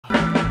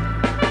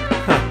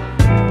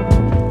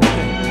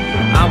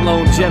I'm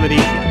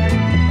Lonegevity,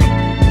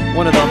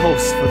 one of the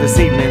hosts for this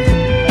evening.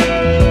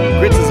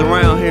 Gritts is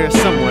around here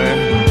somewhere,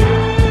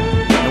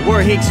 and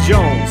we're Hinx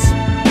Jones.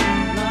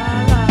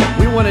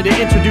 We wanted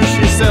to introduce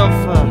ourselves,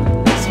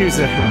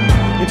 yourself,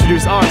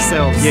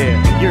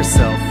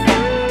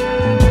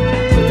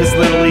 with this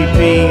little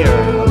EP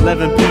or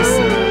 11 piece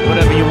or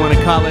whatever you want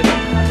to call it.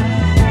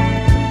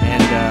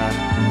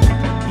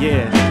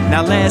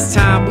 Now last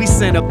time we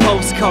sent a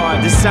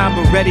postcard, this time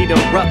we're ready to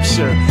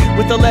rupture.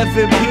 With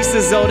 11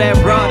 pieces of that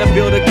raw to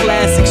build a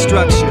classic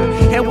structure.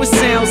 And with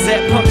sounds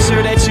that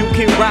puncture that you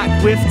can rock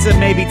with to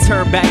maybe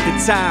turn back the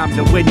time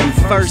to when you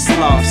first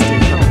lost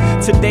it.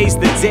 Today's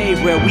the day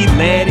where we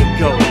let it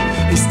go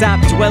and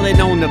stop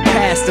dwelling on the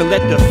past and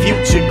let the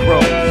future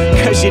grow.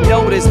 Cause you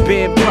know there's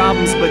been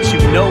problems, but you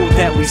know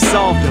that we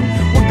solved them.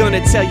 We're gonna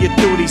tell you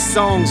through these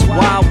songs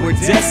why we're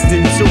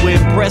destined to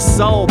impress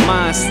all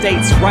mind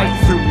states right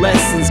through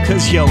lessons.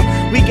 Cause yo,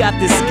 we got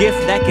this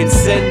gift that can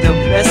send a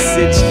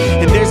message.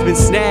 And there's been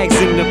snags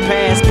in the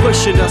past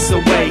pushing us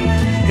away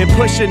and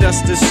pushing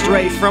us to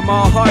stray from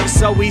our hearts.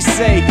 So we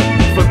say,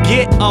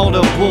 forget all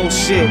the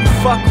bullshit,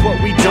 fuck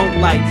what we don't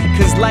like,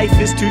 cause life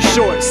is too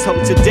short. So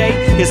today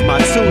is my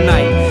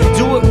tonight.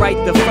 Do it right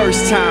the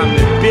first time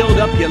and build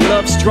up your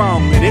love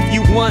strong. And if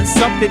you want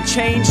something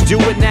changed, do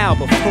it now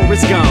before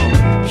it's gone.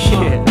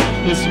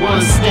 Just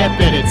one step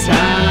at a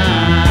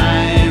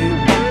time,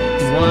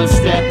 one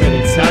step at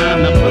a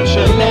time. Now put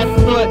your left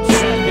foot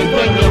and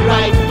then your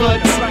right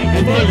foot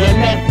and then your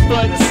left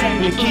foot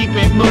and keep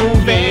it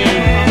moving.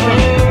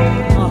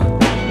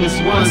 Just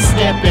one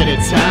step at a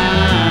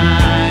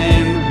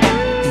time,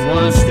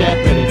 one step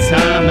at a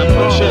time. Now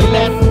put your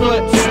left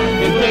foot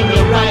and then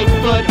your right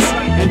foot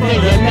and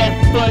then your left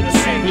foot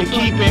and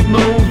keep it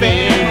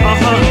moving.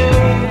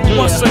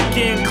 Once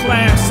again,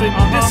 classic,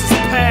 this is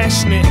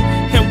passionate.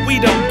 And we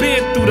done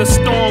been through the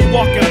storm,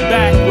 walking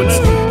backwards,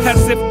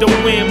 as if the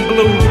wind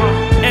blew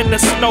and the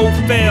snow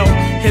fell.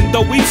 And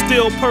though we've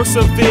still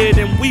persevered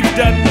and we've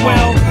done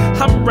well,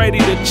 I'm ready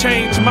to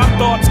change, my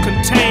thoughts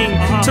contain,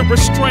 to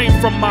restrain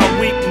from my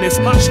weakness.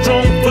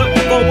 Strong foot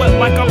forward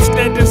like I'm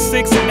standing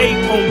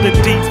 6'8" on the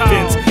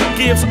defense.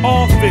 Gives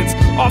offense,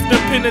 often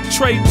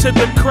penetrate to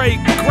the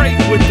crate, great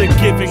with the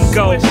give and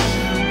go.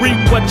 Reap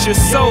what you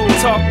sow,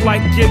 talk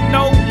like you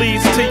know,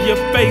 leads to your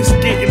face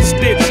getting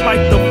stitched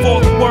like the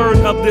fourth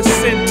word of this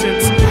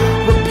sentence.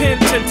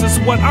 Repentance is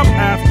what I'm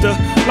after,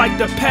 like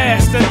the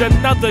past and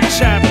another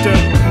chapter.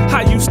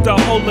 I used to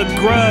hold a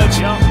grudge,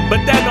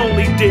 but that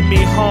only did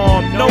me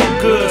harm, no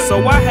good,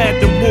 so I had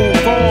to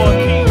move on.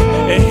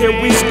 And here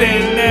we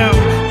stand now,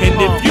 and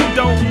if you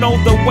don't know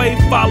the way,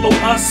 follow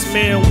us,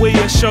 man,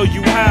 we'll show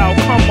you how,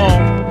 come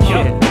on.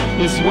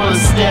 Just one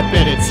step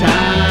at a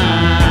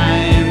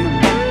time,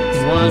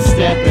 one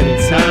step at a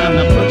time.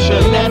 Now put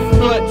your left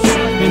foot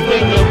and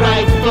then your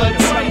right foot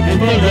and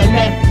then your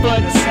left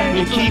foot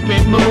and keep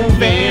it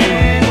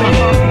moving.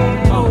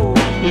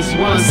 Just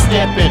one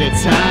step at a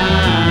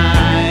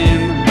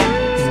time,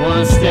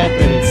 one step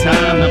at a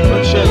time. Now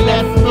put your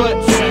left foot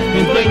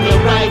and then your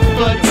right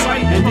foot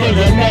and then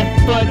your left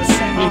foot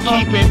and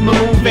keep it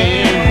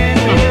moving.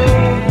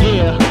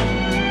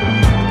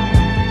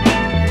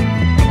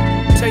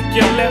 Take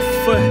your left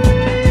foot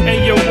and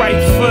your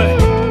right foot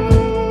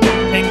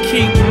and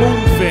keep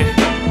moving,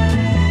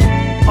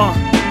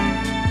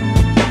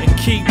 and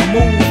keep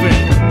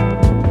moving.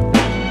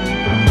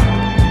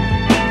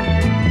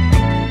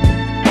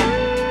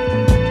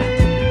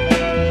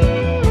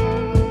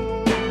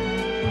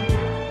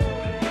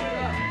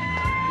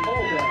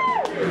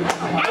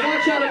 I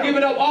want y'all to give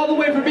it up all the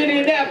way from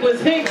Indianapolis,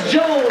 Hinx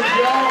Jones,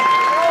 y'all.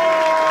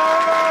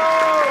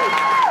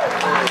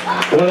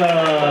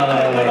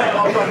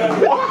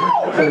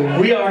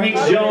 We are Hinx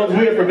Jones,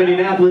 we are from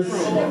Indianapolis.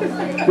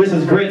 This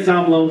is Gritts,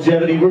 I'm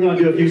Lonegevity. We're gonna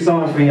do a few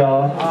songs for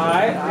y'all.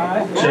 Alright.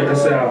 Check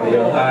us out,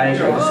 y'all. Alright,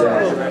 check us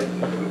out.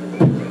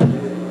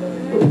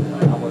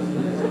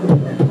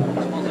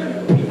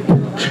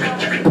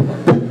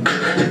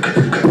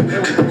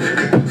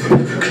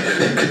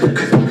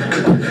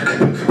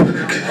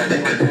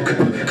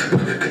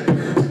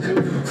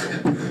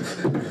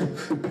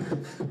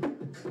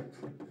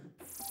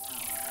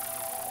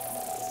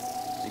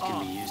 It can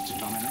be used to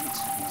dominate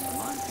and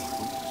align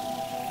people, or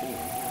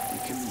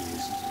it can be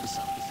used for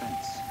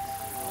self-defense.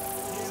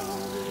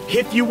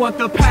 If you want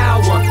the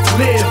power,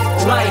 live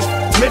life,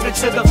 live it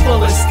to the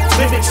fullest,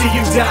 live it till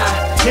you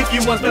die. If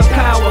you want the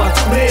power,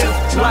 live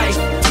life,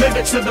 live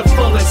it to the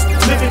fullest,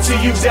 live it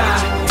till you die.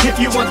 If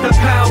you want the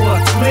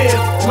power, live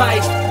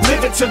life,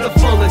 live it to the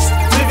fullest,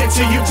 live it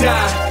till you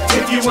die.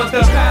 If you want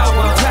the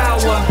power,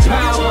 power,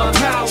 power,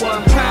 power,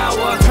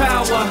 power,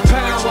 power,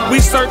 power, We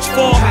search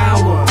for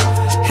power.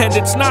 And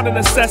it's not a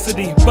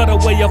necessity, but a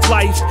way of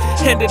life.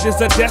 And it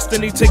is a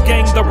destiny to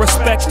gain the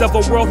respect of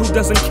a world who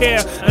doesn't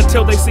care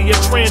until they see a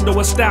trend or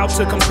a style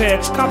to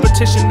compare.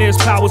 Competition is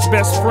power's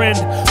best friend.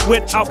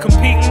 Without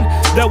competing,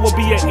 there will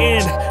be an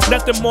end.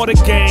 Nothing more to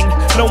gain,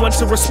 no one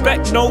to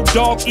respect, no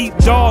dog eat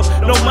dog,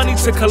 no money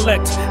to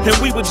collect. And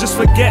we would just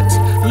forget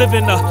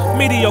living a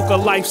mediocre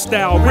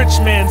lifestyle, rich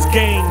man's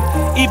game.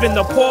 Even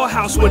the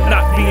poorhouse would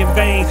not be in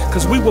vain,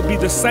 cause we would be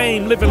the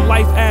same, living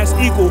life as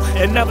equal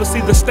and never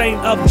see the stain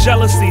of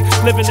jealousy.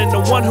 Living in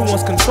the one who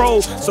wants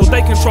control, so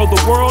they control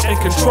the world and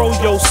control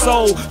your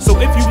soul. So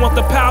if you want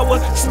the power,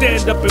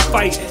 stand up and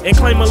fight and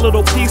claim a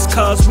little peace,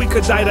 cause we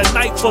could die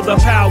tonight for the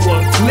power.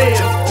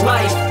 Live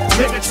life,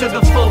 live it to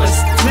the fullest,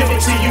 live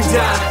it till you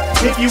die.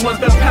 If you want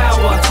the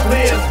power,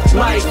 live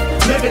life,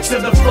 live it to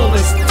the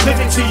fullest, live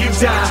it till you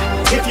die.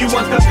 If you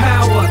want the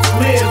power,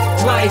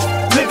 live life,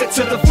 live it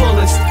to the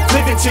fullest,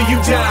 live it till you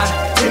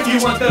die. If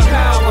you want the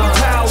power,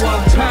 power,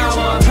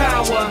 power,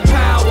 power,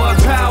 power,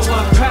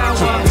 power,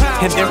 power.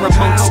 And they're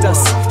amongst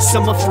us,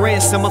 some are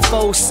friends, some are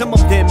foes, some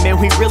of them, man,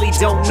 we really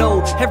don't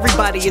know.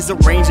 Everybody is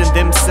arranging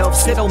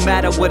themselves, it don't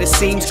matter what it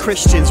seems.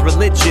 Christians,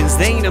 religions,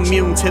 they ain't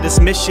immune to this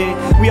mission.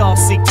 We all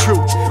seek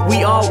truth,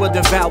 we all will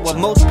devour.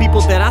 Most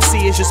people that I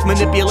see is just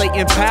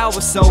manipulating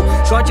power. So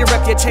guard your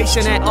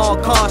reputation at all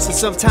costs, and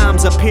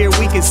sometimes up here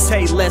we can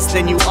say less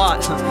than you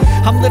ought.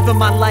 I'm living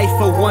my life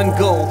for one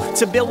goal,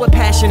 to build with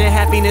passion and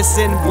happiness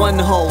in one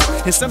whole.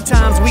 And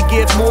sometimes we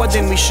give more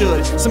than we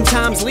should,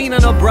 sometimes lean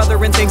on a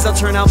brother and things will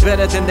turn out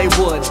better than they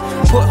would.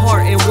 Put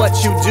heart in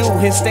what you do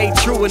and stay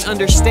true and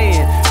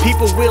understand.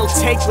 People will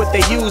take what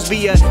they use,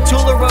 be a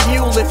tool or a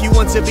mule. If you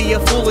want to be a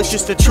fool, it's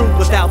just the truth.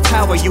 Without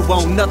power, you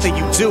won't nothing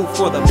you do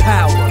for the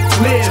power.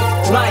 Live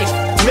life,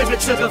 live it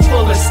to the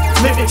fullest,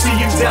 live it till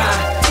you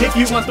die. If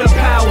you want the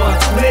power,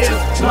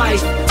 live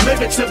life,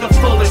 live it to the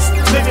fullest,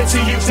 live it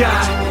till you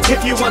die.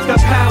 If you want the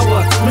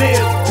power,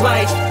 live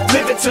life,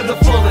 live it to the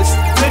fullest,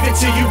 live it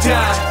till you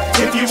die.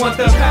 If you want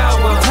the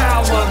power,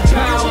 power,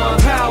 power,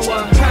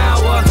 power,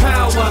 power,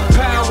 power,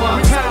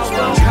 power,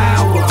 power,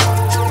 power.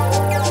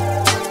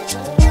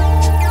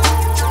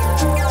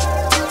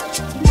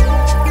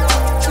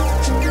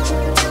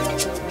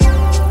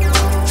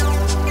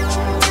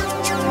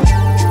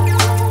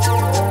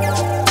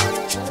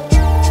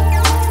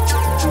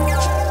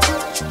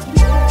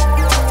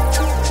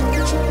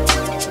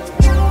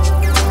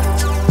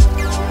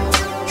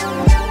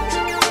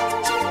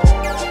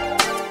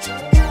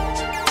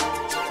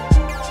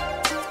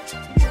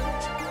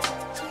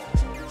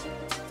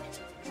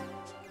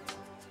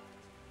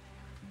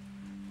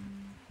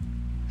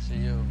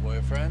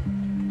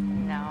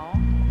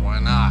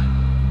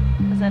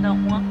 I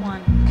don't want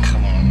one.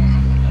 Come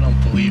on, I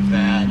don't believe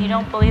that. You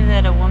don't believe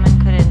that a woman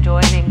could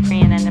enjoy being free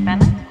and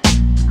independent?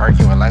 Are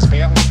you a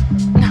lesbian?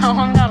 No,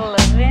 I'm not a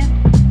lesbian.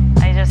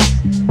 I just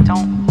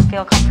don't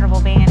feel comfortable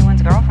being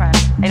anyone's girlfriend.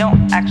 I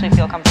don't actually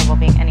feel comfortable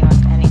being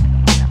anyone's anything.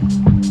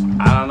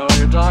 I don't know what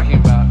you're talking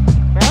about.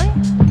 Really?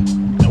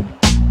 Nope.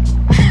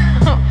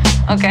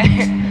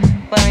 Okay,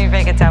 let me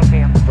break it down for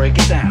you. Break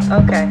it down.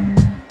 Okay.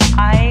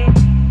 I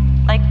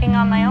like being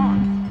on my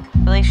own.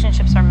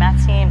 Relationships are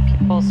messy and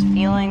people's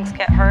feelings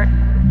get hurt.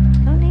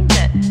 Who needs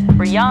it?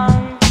 We're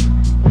young,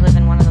 we live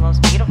in one of the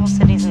most beautiful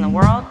cities in the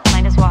world.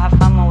 Might as well have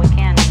fun while we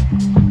can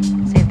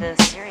and save the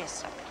serious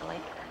stuff for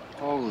later.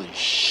 Holy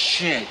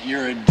shit,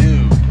 you're a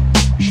dude.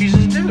 She's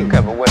a dude.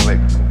 Okay, but wait.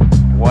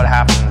 What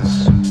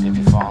happens if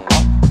you fall in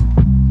love?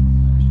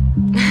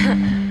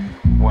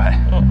 What?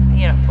 Well,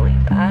 you don't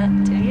believe that,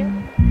 do you?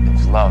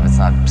 It's love, it's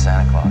not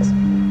Santa Claus.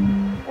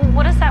 Well,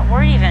 what does that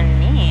word even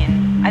mean?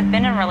 I've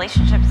been in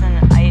relationships and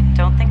I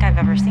don't think I've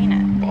ever seen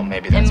it. Well,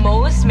 maybe that's... And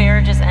most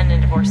marriages end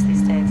in divorce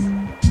these days.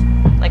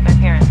 Like my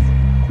parents.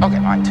 Okay,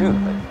 mine too,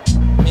 but...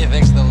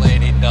 Methinks the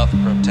lady doth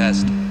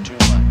protest too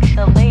much.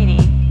 The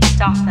lady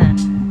dothn't.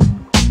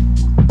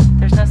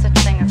 There's no such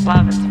thing as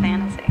love, it's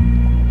fantasy.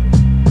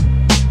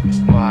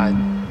 Well, I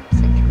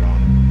think you're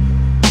wrong.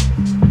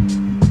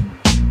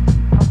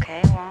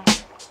 Okay, well,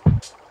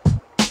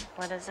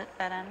 what is it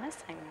that I'm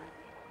missing then?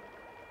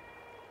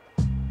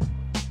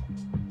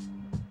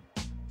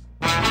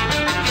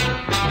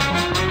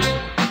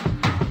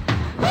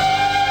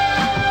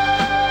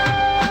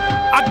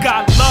 I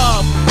got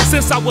love.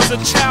 Since I was a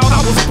child,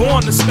 I was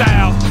born to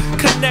style.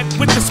 Connect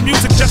with this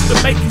music just to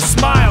make you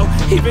smile.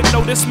 Even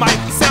though this might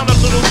sound a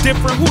little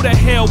different, who the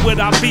hell would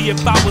I be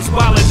if I was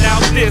wildin'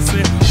 out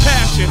dissing?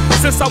 Passion,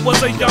 since I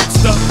was a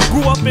youngster.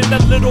 Grew up in a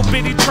little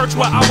bitty church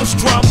where I was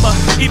drummer.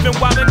 Even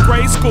while in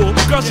grade school,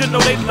 girls, you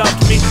know they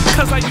loved me,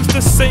 cause I used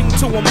to sing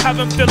to them,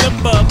 have them feeling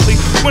bubbly.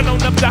 Went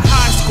on up to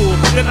high school,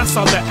 then I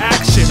saw the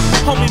action.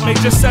 Homie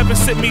Major 7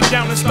 sit me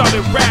down and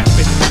started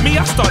rapping. Me,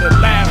 I started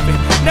laughing,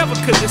 never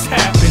could this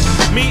happen.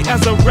 Me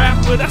as a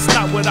rapper, that's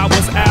not what I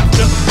was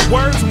after.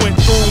 Words went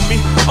through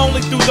me,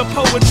 only through the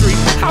poetry.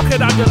 How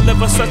could I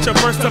deliver such a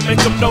verse to make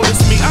them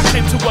notice me? I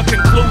came to a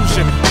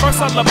conclusion.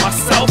 First I love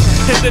myself,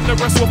 and then the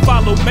rest will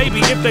follow. Maybe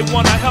if they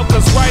wanna help,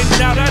 cause right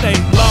now that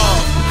ain't love.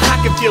 I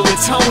can feel the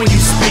tone when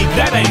you speak.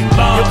 That ain't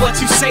love. And what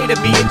you say to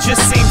me, it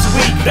just seems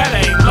weak. That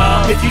ain't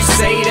love. If you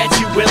say that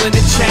you willing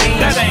to change,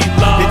 that ain't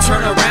love. Then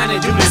turn around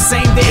and do the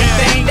same damn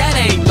thing. That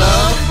ain't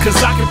love. Cause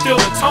I can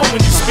feel the tone when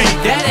you speak.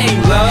 That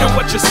ain't love. And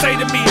what you say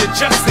to me, it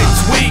just seems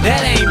weak.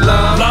 That ain't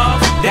love. Love.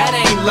 That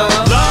ain't love.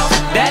 Love.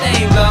 That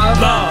ain't love.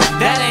 Love.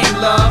 That ain't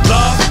love.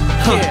 Love.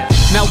 Yeah.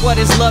 Now what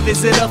is love?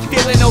 Is it a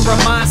feeling or a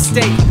mind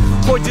state?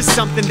 Or just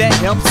something that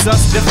helps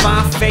us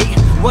define fate?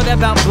 What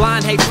about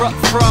blind hate from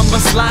a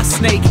sly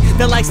snake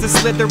that likes to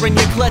slither in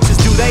your clutches?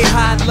 Do they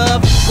hide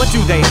love? What do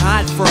they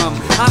hide from?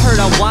 I heard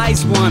a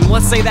wise one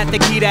once say that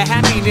the key to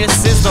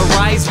happiness is the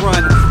rise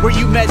run, where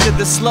you measure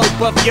the slope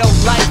of your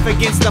life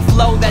against the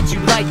flow that you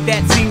like,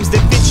 that seems to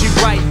fit you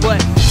right.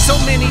 But so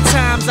many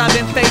times I've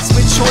been faced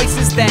with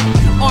choices that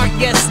aren't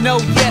yes,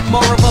 no, yet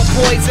more of a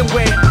poison,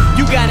 where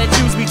you gotta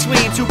choose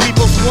between two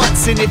people's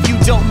wants, and if you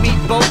don't meet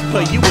both,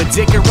 are you a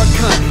dick or a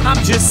cunt? I'm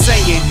just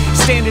saying,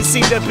 standards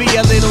seem to be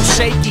a little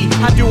shaky.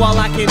 I do all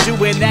I can do,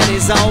 and that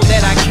is all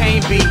that I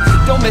can be.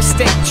 Don't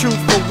mistake truth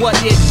for what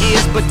it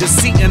is, but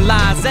deceit and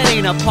lies, that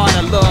ain't a part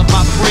of love,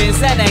 my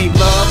friends. That ain't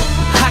love.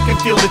 I can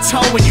feel the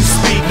tone when you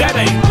speak. That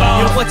ain't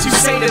love. And what you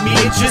say to me,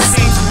 it just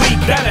seems weak.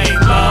 That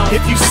ain't love.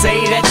 If you say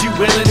that you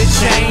willing to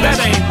change, that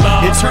ain't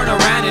love. Then turn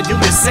around and do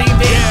the same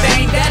damn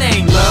thing. That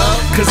ain't love.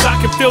 Cause I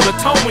can feel the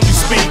tone when you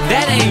speak.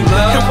 That ain't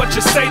love. And what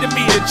you say to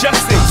me, it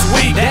just seems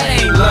weak. That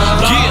ain't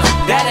love. Yeah.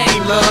 That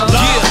ain't love.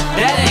 Yeah.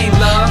 That ain't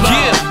love.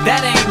 Yeah.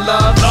 That ain't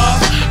love.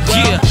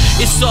 Yeah,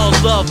 it's all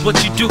love, but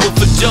you do it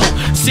for dough.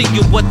 Seeing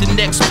what the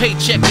next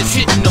paycheck is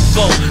hitting the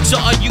foe.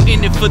 So are you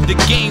in it for the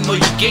game or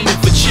you gaming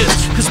for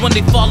chips? Cause when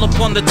they fall up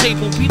on the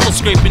table, people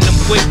scraping them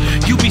quick.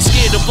 You be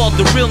scared of all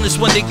the realness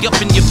when they up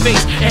in your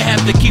face, and have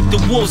to keep the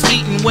wolves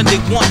eating when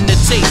they wanting to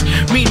taste.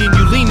 Meaning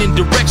you lean in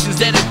directions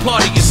that ain't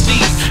part of your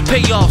steeds.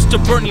 Payoffs to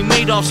Bernie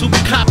Madoffs who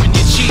be copping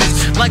your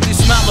cheese. Like they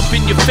smile up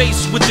in your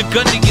face with the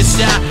gun to your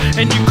side,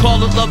 and you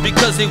call it love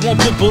because they won't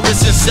put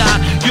bullets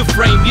inside. You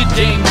frame, you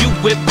dame, you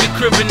whip, you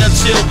cribbing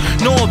until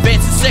no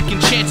advances, second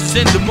chances,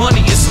 and the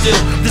money is still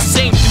the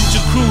same dudes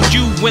who crewed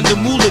you when the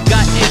moolah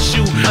got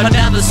issue are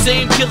now the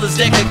same killers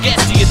that got gas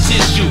to your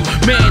tissue.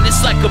 Man,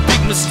 it's like a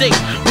big mistake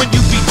when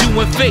you be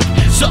doing fake.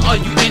 So are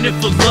you in it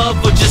for love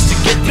or just to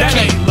get the That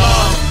cake? ain't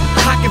love.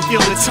 I can feel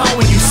the tone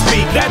when you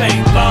speak. That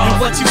ain't love. And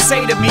what you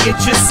say to me, it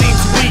just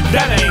seems weak.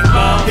 That ain't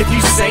love. If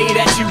you say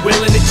that you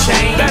willing to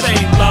change, that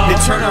ain't love. Then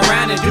turn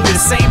around and do the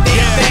same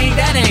damn thing.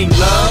 That ain't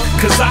love.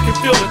 Cause I can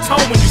feel the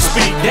tone when you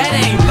speak. That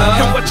ain't love.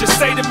 And what you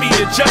say to me,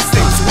 it just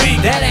seems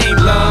weak. That ain't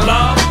love.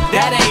 Love.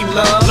 That ain't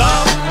love.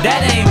 Love.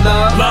 That ain't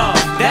love. Love.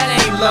 That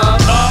ain't love.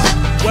 Love.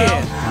 Well.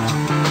 Yeah.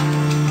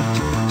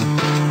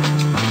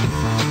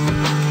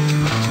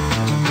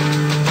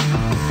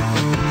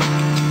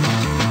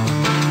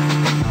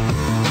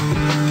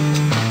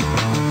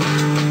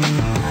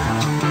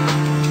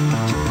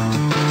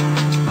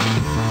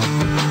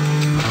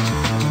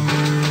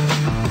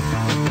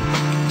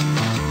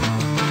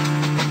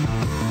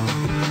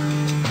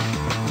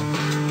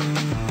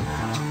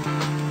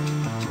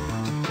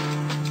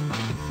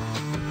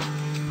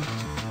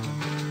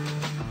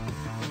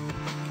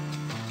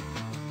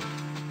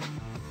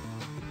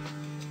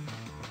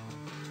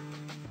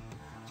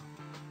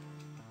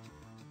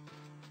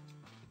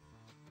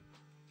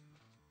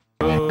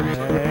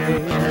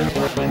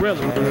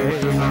 Really?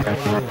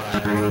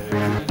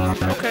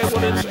 Okay, well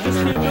then just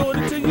keep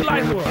doing it till you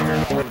like one.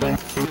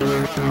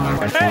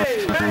 Hey!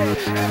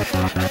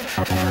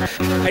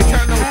 Hey,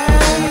 turn the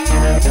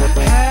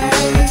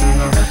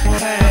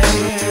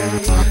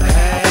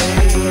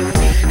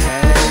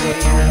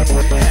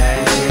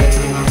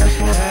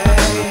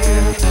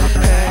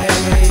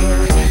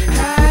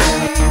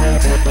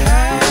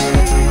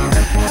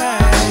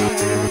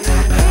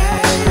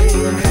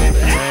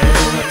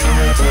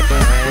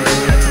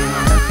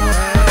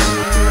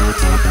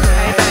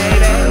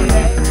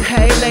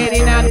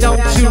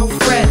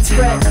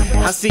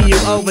I see you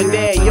over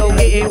there, you're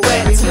getting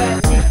wet.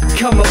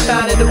 Come up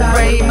out of the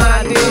rain,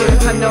 my dear.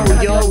 I know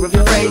you're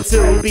afraid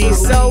to be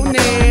so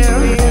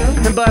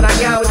near, but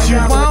I got what you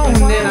want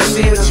and I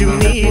see what you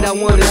need. I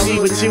wanna see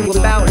what you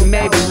about and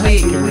maybe we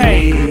can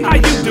Hey, how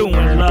you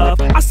doing, love?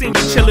 I seen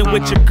you chilling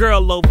with your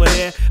girl over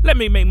there. Let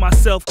me make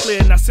myself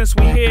clear. Now since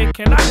we here,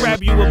 can I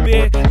grab you a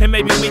beer? And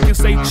maybe we can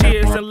say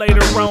cheers and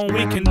later on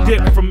we can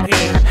dip from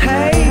here.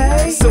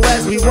 Hey, so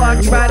as we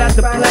walked right out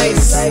the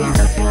place,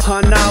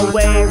 on our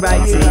way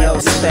right to your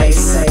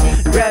space,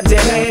 grabbed your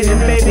hand and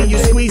baby you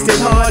squeezed it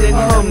hard and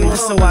hummed.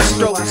 So I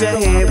stroked your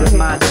hair with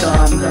my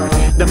thumb.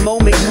 The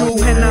moment grew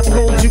and I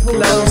pulled you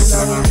close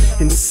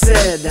and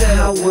said,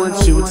 I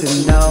want you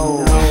to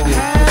know. I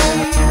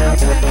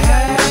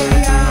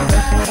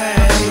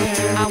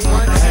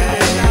want you to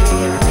know.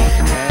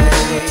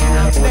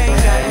 I think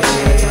I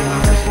like.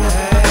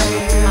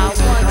 I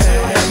want you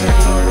to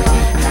know.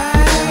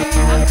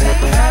 I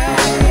think I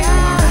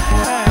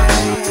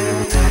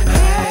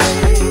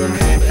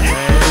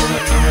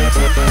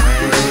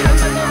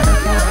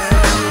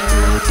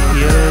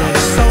You're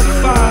so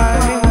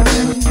fine.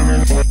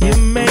 You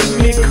make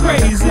me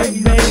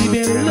crazy,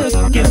 baby.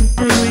 Looking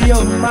through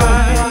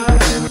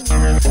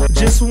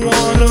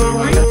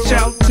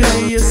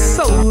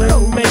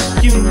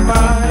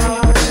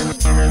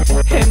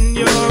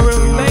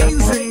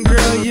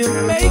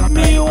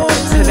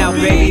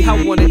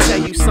I wanna tell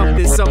you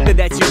something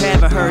that you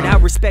haven't heard. I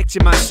respect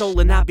you, my soul,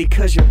 and not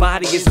because your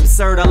body is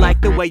absurd. I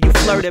like the way you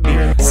flirt at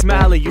me,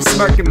 smiling, you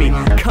smirking me.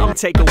 Come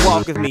take a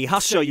walk with me,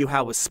 I'll show you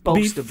how it's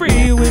supposed to be. Be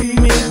free with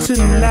me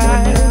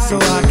tonight, so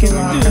I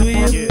can do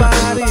your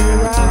body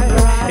right.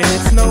 And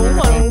it's no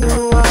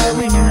wonder why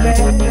we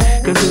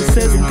met, cause it's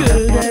as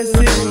good as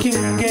it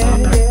can get.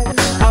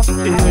 I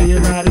feel your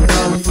body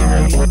calling for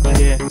me,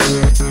 yeah.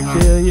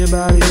 Feel your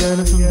body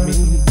yearning for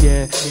me,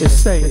 yeah. It's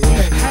safe.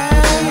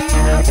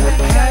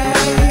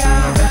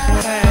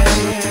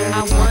 I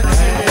want to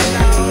know.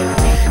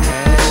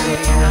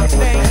 I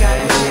think I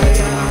know.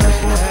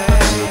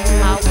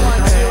 I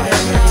want to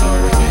know.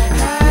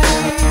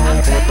 I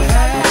think I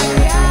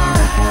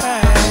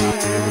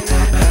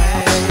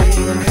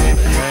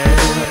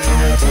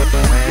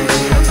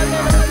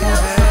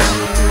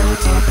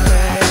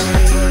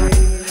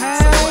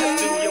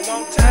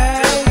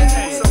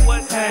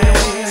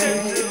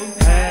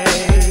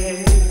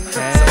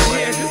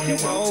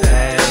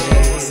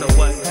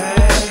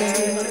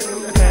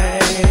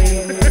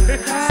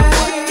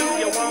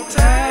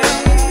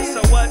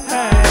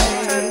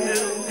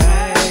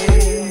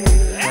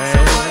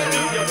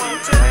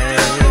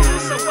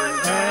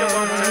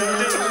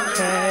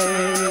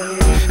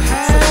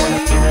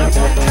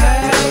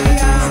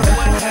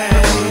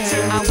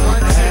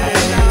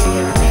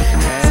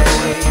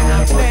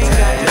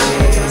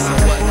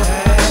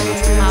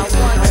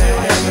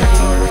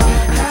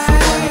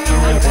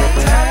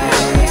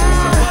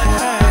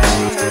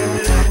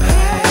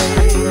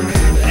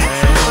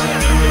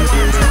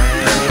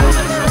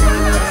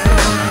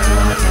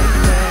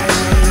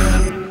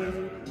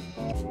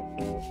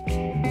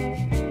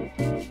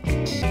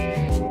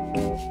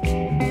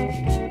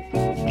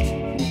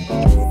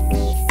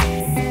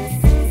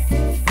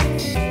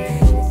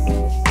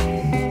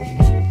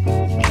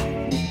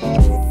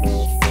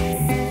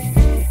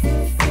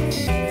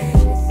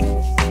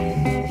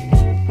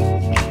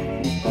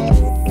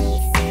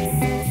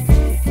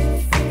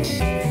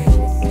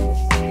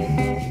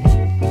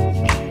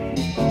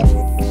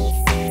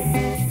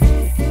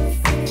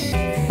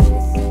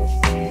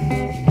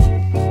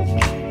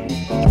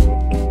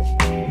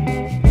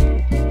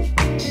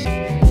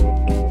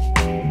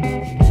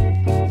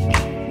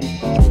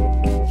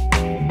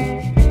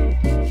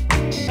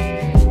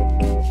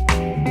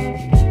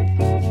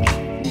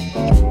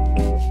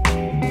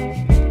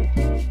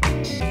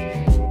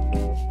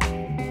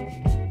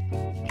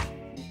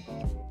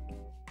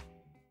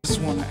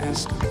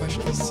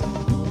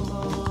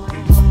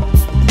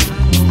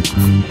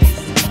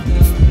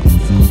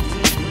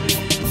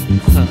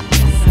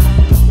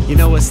You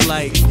know, it's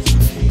like,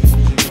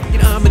 you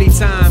know how many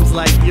times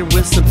like you're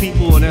with some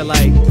people and they're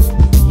like,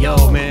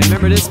 yo man,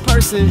 remember this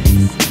person?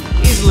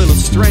 He's a little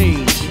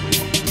strange.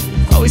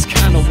 I always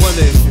kind of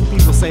wonder if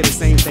people say the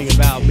same thing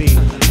about me,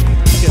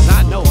 because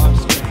I know I'm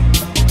strange.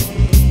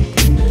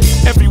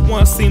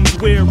 Everyone seems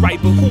weird, right?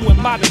 But who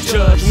am I to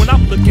judge when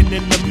I'm looking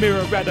in the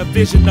mirror at a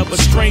vision of a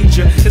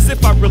stranger? As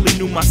if I really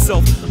knew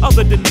myself,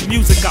 other than the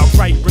music I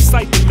write,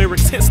 recite the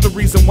lyrics, hence the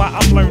reason why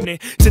I'm learning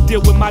to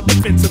deal with my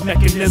defensive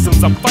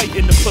mechanisms. I'm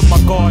fighting to put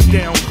my guard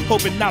down,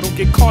 hoping I don't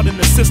get caught in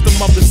the system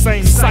of the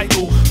same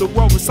cycle. The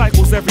world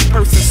recycles every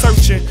person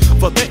searching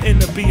for the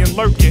inner being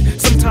lurking.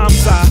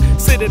 Sometimes I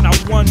sit and I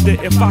wonder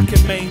if I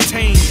can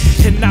maintain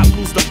and not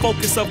lose the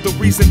focus of the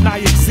reason I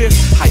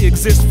exist. I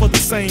exist for the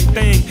same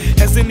thing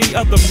as any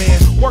other man,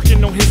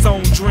 working on his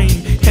own dream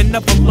and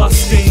never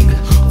lusting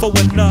for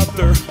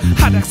another.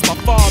 I'd ask my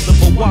father,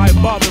 but why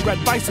bother?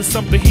 Advice is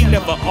something he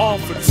never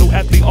offered. So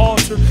at the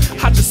altar,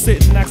 I just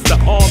sit and ask the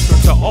author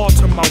to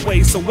alter my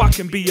way so I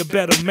can be a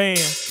better man.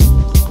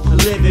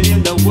 Living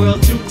in the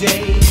world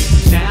today,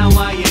 now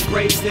I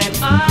embrace that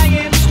I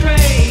am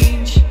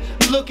strange.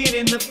 Looking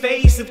in the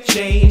face of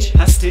change,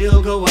 I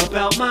still go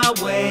about my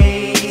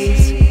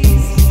ways.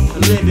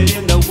 Living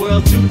in the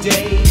world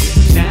today,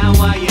 now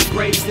I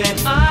embrace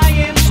that I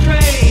am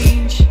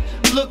strange.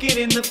 Looking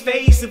in the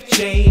face of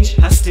change,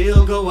 I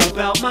still go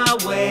about my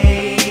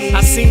way.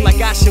 I seem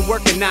like I should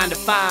work a 9 to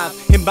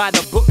 5, and by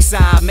the book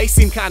side may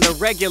seem kinda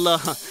regular,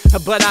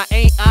 but I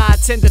ain't. I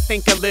tend to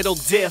think a little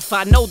diff.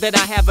 I know that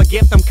I have a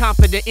gift, I'm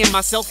confident in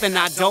myself, and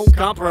I don't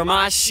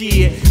compromise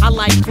shit. I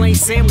like plain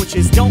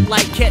sandwiches, don't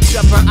like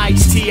ketchup or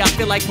iced tea. I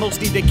feel like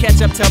most need to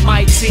catch up to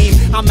my team.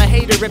 I'm a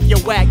hater if you're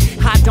whack,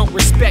 I don't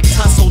respect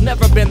hustle.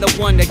 Never been the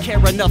one to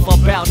care enough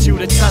about you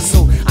to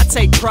tussle. I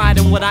take pride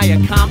in what I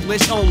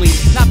accomplish only,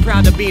 not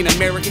proud of being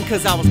American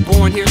cause I was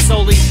born here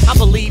solely. I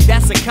believe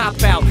that's a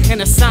cop-out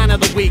and a sign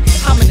of the weak.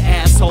 I'm an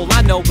asshole,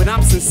 I know, but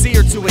I'm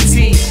sincere to a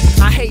T.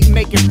 I hate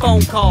making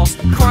phone calls,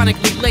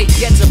 chronically late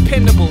yet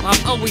dependable.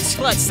 I'm always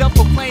clutch,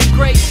 self-proclaimed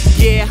great.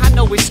 Yeah, I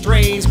know it's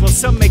strange, well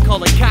some may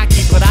call it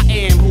cocky, but I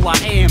am who I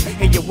am,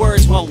 and your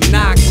words won't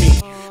knock me.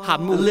 I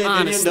move living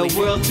honestly. In the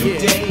world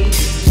today,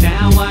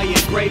 now I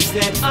embrace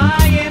that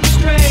I am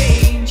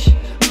strange.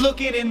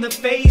 Looking in the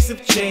face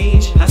of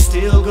change, I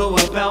still go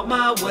about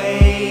my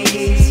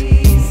ways.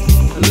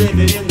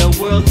 Living in the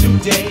world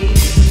today,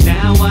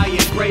 now I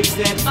embrace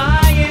that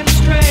I am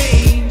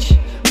strange.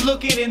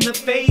 Looking in the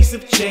face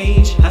of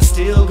change, I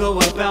still go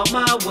about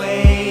my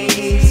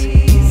ways.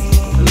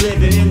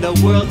 Living in the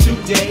world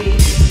today,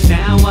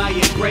 now I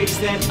embrace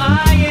that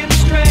I am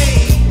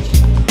strange.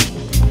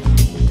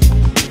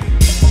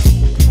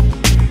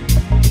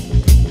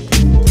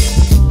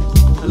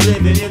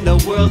 Living in the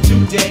world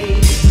today,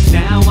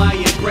 now I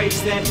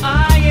embrace that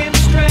I am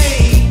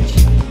strange.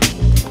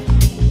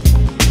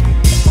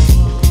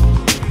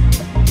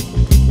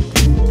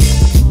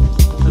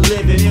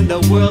 Living in the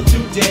world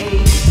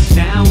today,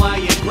 now I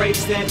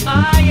embrace that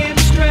I am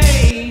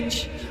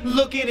strange.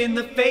 Looking in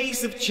the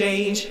face of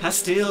change, I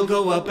still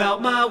go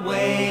about my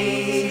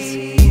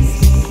ways.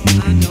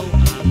 I know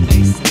I'm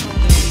facing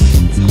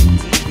things so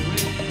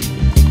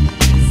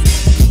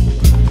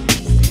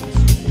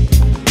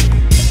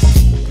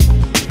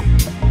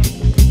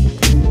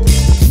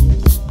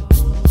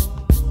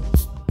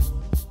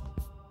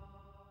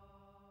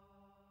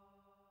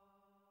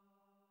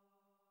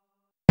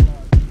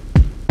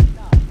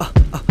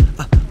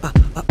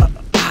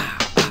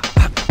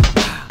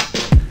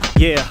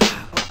yeah.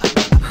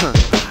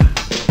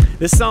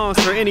 This song's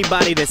for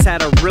anybody that's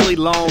had a really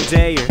long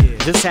day or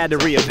just had to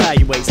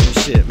reevaluate some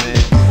shit, man.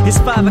 It's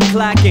 5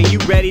 o'clock and you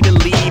ready to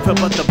leave,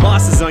 but the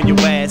boss is on your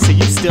ass, so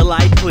you still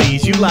like,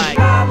 please. You like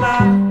la la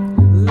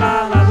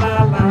la la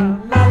la la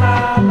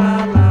la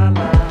la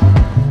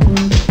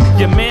la.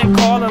 Your man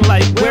calling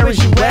like, where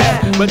is you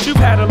at? But you've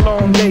had a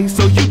long day,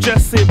 so you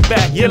just sit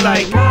back. You're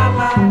like la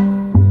la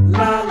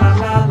la la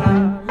la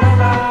la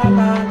la la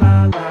la.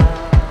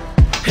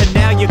 And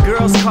now your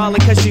girl's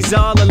calling cause she's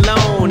all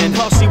alone, and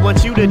all she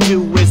wants you to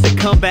do is to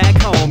come back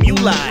home. You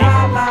like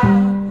la la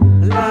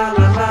la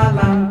la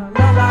la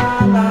la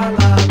la la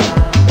la.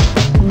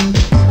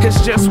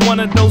 It's just one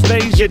of those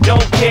days you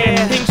don't care.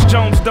 Hinx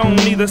Jones don't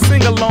either,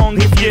 sing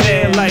along if you're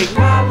there. Like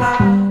la la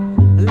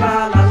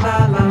la la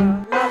la la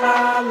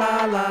la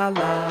la la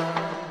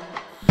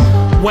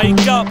la.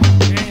 Wake up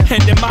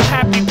and in my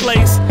happy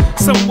place,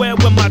 somewhere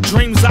where my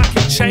dreams I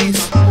can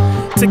chase,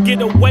 to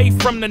get away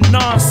from the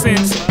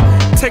nonsense.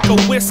 Take a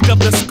whisk of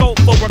the scope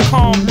for a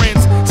calm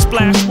rinse.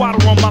 Splash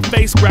water on my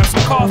face, grab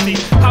some coffee,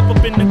 hop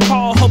up in the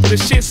car, hope the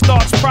shit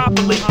starts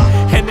properly.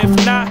 And if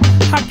not,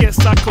 I guess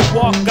I could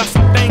walk. Got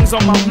some things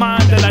on my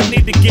mind that I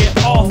need to get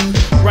off.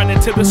 Run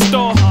into the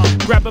store,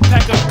 grab a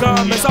pack of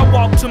gum. As I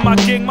walk to my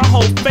gig, my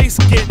whole face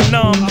get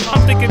numb.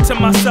 I'm thinking to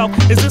myself,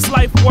 is this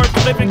life worth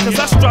living? Cause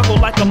I struggle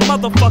like a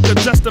motherfucker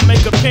just to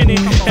make a penny.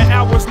 And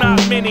hours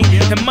not many,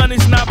 and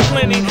money's not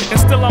plenty. And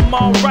still I'm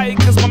alright,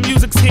 cause my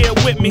music's here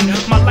with me.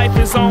 My life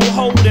is on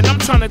hold and I'm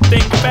trying to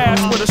think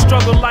fast. With a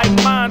struggle like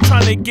mine,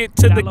 trying to get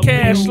to the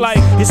cash. Like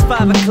it's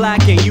 5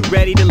 o'clock and you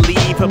ready to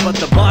leave, but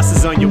the boss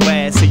is on your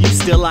ass, so you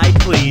still like,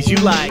 please. You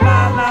like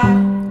la la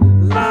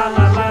la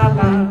la la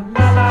la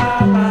la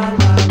la la.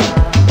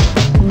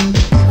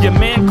 Your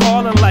man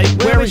calling like,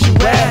 where is you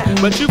at?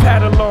 But you've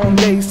had a long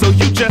day, so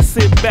you just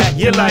sit back.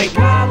 You're like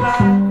la la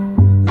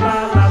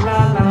la la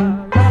la la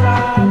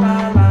la la.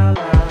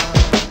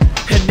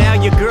 And now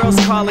your girl's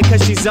calling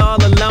cause she's all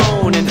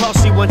alone, and all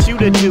she wants you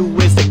to do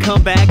is to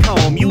come back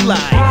home. You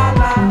like la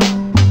la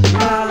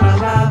la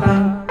la la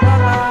la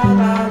la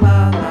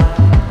la la.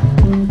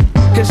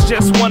 It's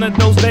just one of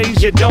those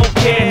days you don't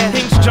care.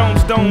 Hinx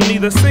Jones don't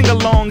either, sing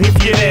along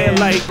if you're there.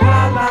 Like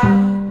la la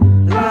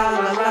la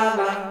la la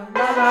la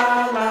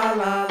la la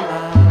la.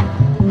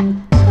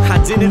 I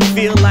didn't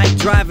feel like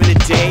driving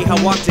today. I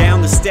walked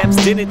down the steps,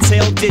 didn't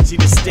tell Digi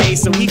to stay,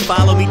 so he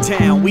followed me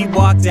down. We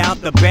walked out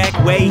the back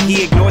way,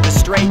 he ignored the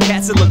stray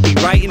cats and looked me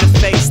right in the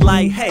face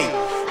like, hey,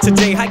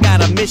 today I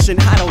got a mission,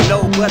 I don't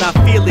know, but I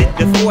feel it.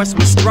 The force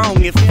was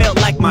strong, it felt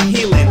like my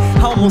healing.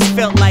 Almost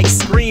felt like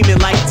screaming,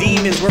 like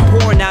demons were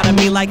pouring out of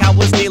me, like I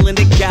was kneeling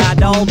to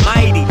God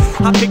Almighty.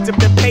 I picked up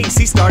the pace,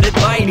 he started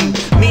biting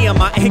me on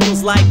my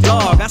ankles like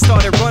dog. I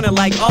started running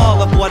like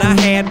all of what I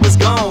had was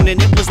gone,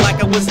 and it was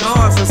like I was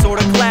on some sort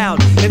of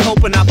cloud, and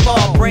hoping I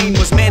fall. Brain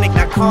was manic,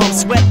 not calm,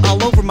 sweat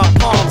all over my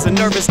palms, and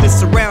nervousness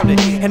surrounded.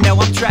 And now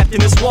I'm trapped in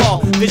this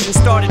wall. Vision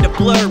started to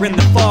blur in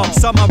the fog.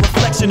 Saw my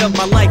reflection of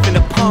my life in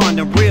a pond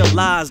and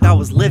realized I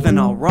was living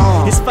all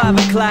wrong. It's 5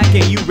 o'clock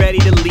and you ready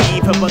to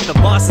leave, but the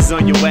boss is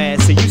on your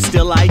ass, so you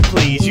still like,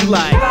 please. You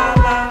like la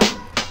la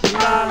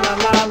la la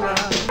la la la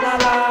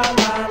la la.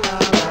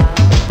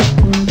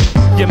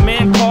 Your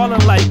man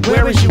calling like,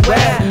 where is you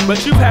at?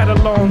 But you've had a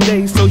long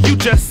day, so you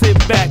just sit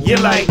back. You're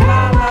like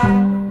la la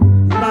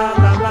la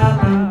la la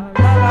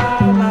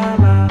la la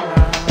la.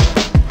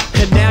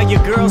 And now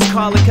your girl's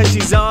calling cause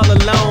she's all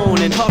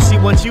alone, and all she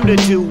wants you to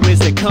do is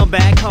to come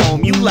back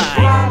home. You like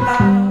la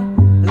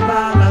la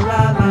la la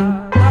la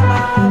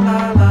la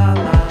la la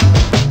la.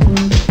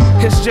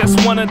 It's just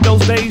one of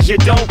those days you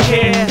don't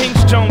care.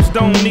 Hinx Jones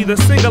don't either,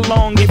 sing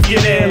along if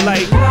you're there.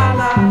 Like la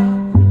la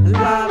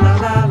la la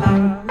la la la la la.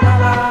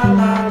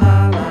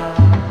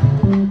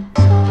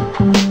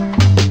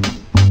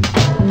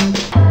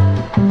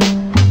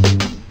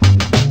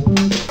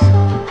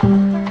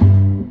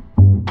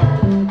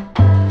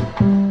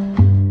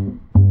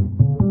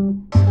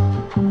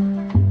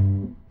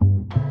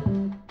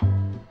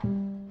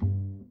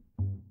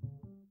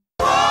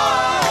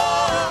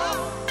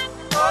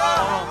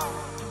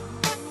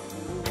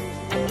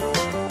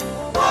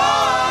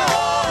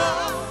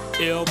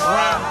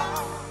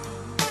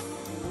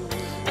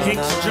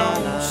 Hinx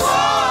Jones.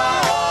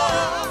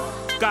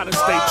 Gotta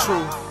stay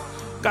true.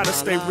 Gotta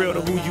stay real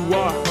to who you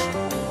are.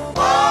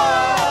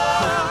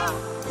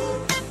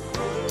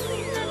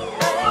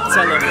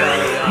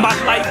 My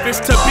life is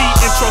to be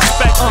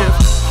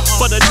introspective.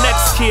 For the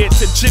next kid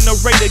to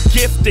generate a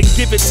gift and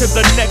give it to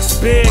the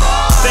next big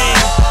thing.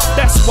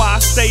 That's why I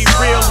stay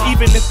real,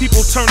 even if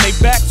people turn their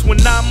backs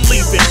when I'm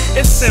leaving.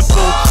 It's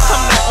simple,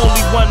 I'm the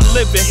only one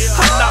living.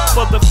 I'm not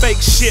for the fake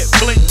shit.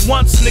 Blink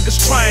once,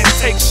 niggas try and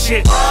take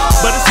shit.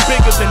 But it's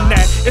bigger than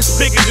that, it's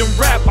bigger than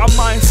rap. Our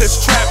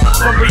mindsets trapped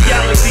from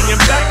reality.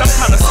 In fact, I'm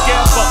kinda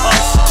scared for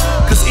us.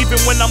 Cause even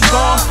when I'm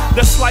gone,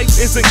 this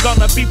life isn't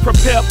gonna be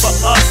prepared for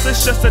us.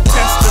 It's just a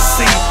test to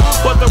see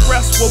what the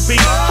rest will be.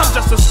 I'm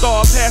just a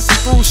star passing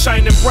through,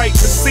 shining bright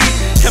to see.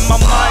 And my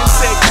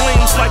mindset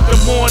gleams like the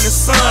morning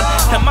sun.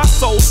 And my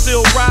soul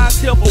still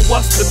rise here for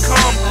what's to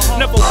come.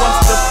 Never wants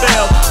to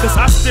fail, cause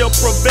I still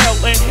prevail.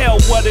 In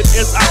hell, what it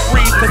is I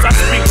breathe, cause I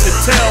speak to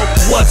tell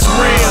what's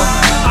real.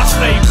 I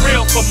stay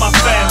real for my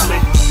family.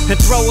 And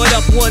throw it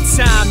up one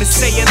time and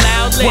say it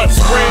loudly. What's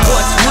real?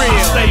 What's real?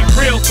 I stay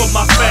real for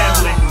my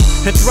family.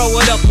 And throw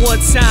it up one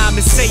time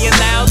and say it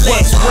loudly.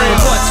 What's real?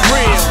 What's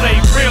real? I stay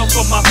real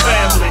for my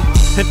family.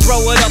 And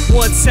throw it up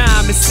one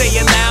time and say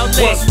it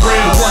loudly. What's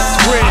real? What's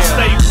real? I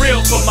stay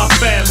real for my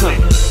family.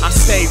 I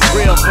stay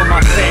real for my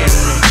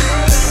family.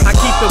 I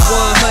keep it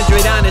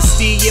 100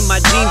 honesty in my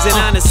jeans, and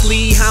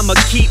honestly I'ma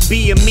keep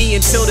being me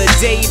until the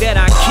day that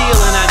I kill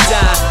and I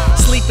die.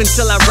 Sleep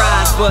until I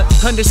rise, but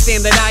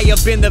understand that I have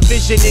been the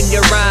vision in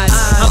your eyes.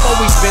 I've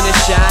always been a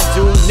shy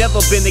dude,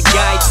 never been the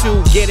guy to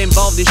get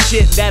involved in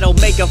shit that'll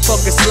make a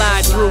fucker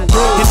slide through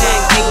and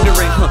act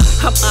ignorant.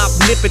 I'm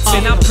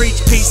omnipotent, I preach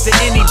peace to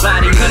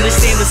anybody.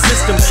 Understand the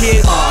system,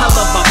 kid. I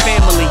love my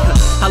family,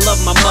 I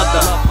love my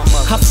mother.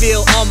 I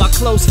feel all my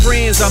close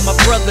friends are my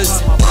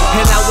brothers,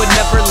 and I would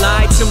never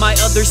lie to my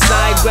other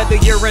side. Whether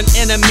you're an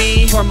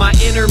enemy or my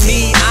inner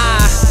me,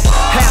 I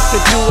have to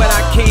do what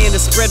I can to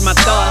spread my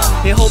thought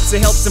in hopes it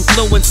helps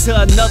influence to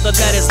another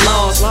that is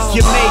lost.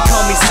 You may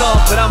call me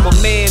soft, but I'm a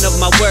man of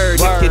my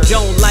word. If you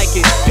don't like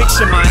it,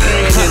 picture my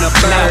hand in a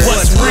bird. Now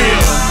what's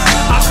real?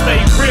 I stay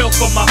real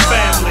for my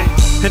family.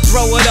 And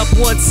throw it up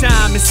one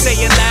time and say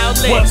it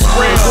loudly. What's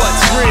real?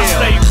 What's real? I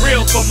stay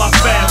real for my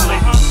family.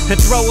 And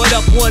throw it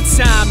up one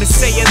time and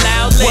say it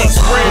loudly. What's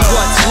real?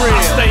 What's real?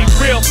 I stay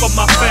real for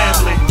my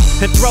family.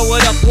 And throw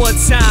it up one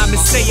time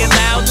and say it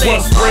loudly.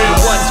 What's real?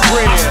 What's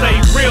real? I stay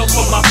real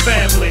for my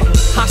family.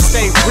 I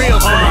stay real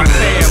for my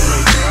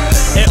family.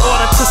 In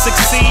order to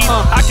succeed,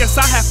 I guess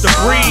I have to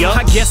breathe.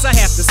 I guess I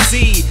have to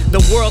see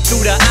the world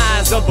through the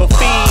eyes of a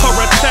fiend. Or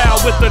a child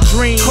with a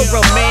dream. Or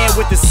a man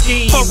with a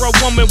scheme. Or a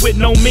woman with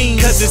no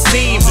means. Cause it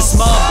seems the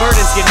small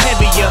burdens get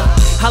heavier.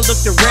 I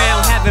looked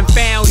around, haven't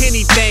found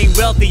anything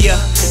wealthier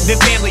than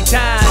family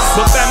ties.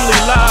 But family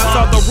lies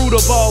are the root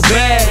of all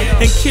bad,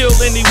 and kill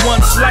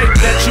anyone's life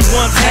that you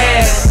once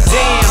had.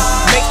 Damn,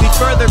 makes me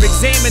further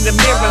examine the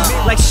mirror.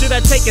 Like, should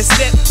I take a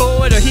step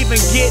forward or even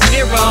get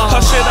nearer? Or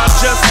should I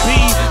just be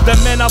the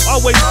man I've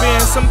always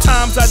been?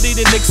 Sometimes I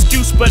need an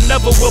excuse, but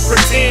never will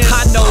pretend.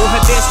 I know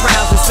there's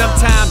trials and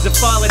sometimes they're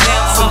falling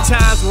out.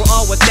 Sometimes we're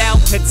all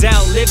without a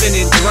doubt, living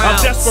in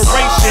drought. Of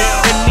desperation,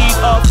 in need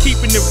of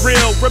keeping it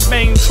real.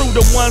 Remain true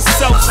to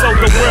oneself so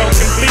the world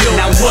can feel.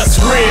 Now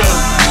what's real?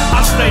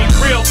 I stay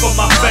real for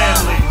my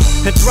family.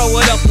 And throw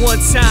it up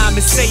one time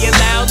and say it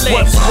loudly.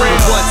 What's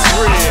real? What's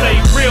real? I stay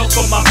real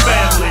for my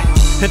family.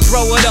 And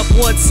throw it up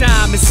one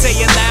time and say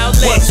it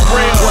loudly. What's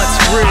real? What's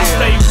real? I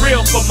stay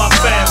real for my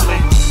family.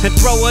 And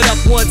throw it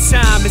up one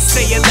time and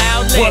say it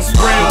loudly. What's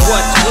real?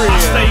 What's real? I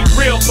stay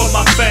real for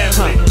my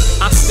family.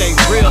 I stay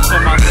real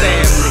for my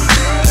family.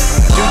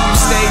 Do you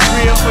stay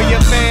real for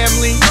your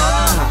family?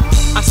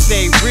 I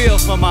stay real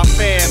for my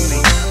family.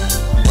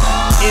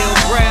 Ill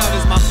Brown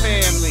is my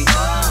family.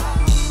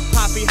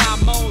 Papi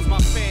Jamon's my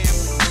family.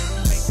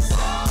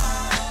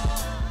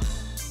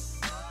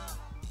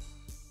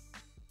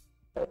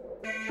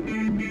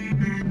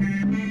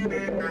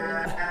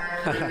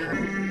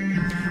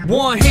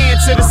 One hand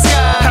to the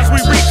sky as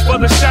we reach for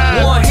the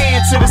shine. One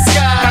hand to the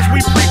sky as we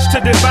preach to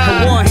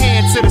divine. One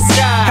hand to the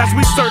sky as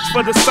we search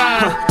for the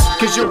sign.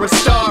 Cause you're a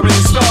star and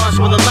the stars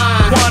will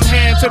align. One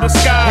hand to the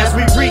sky as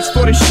we reach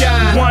for the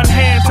shine. One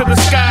hand to the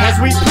sky as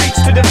we preach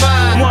to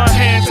divine. One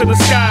hand to the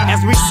sky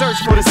as we search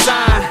for the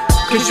sign.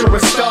 Cause you're a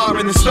star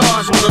and the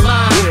stars will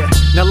align.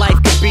 Now life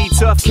can be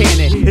tough, can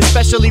it?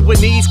 Especially when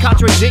these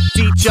contradict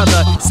each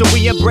other. So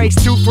we embrace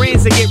two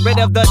friends and get rid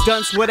of the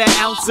dunce with an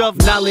ounce of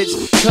knowledge.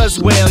 Cause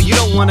well, you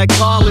don't wanna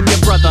call him your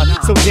brother.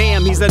 So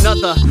damn, he's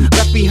another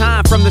left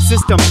behind from the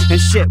system. And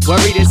shit,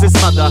 worried is his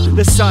mother,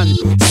 the sun.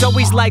 So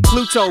he's like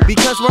Pluto,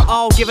 because we're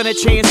all given a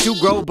chance to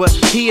grow. But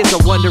he is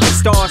a wandering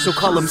star, so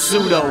call him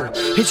pseudo.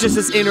 It's just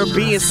his inner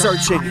being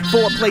searching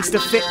for a place to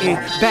fit in.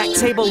 Back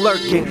table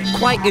lurking,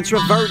 quite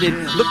introverted,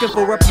 looking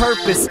for a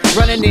purpose,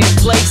 running in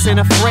place and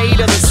afraid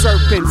of the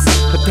serpents.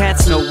 But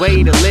that's no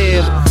way to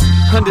live.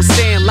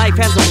 Understand life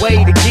has a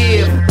way to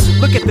give.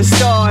 Look at the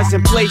stars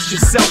and place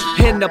yourself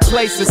in the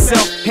place of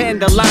self,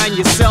 and align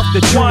yourself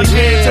to truly One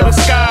hand to the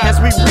sky as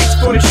we reach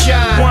for the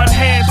shine. One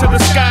hand to the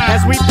sky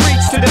as we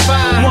preach to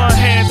divine. One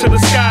hand to the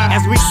sky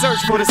as we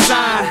search for the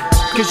sign.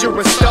 Cause you're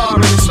a star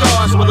and the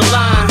stars will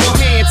align. One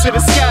hand to the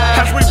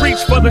sky as we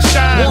reach for the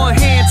shine. One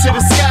hand to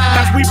the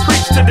sky as we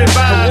preach to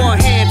divine. One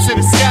hand to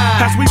the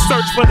sky as we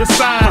search for the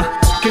sign.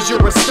 Cause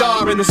you're a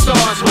star and the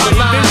stars will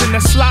align. Vision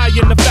that sly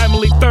in the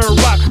family third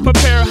rock.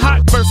 Prepare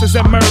hot verses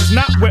emerge,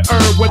 not with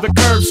herb where the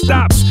curve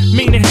stops.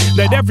 Meaning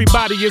that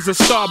everybody is a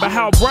star, but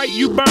how bright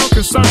you burn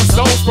concerns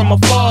those from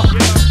afar.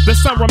 The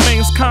sun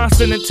remains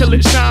constant until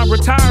it shine,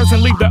 retires,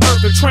 and leave the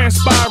earth to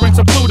transpire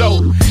into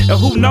Pluto. And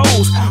who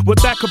knows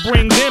what that could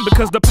bring then,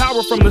 because the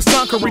power from the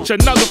sun could reach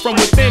another from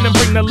within and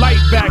bring the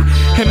light back.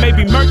 And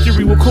maybe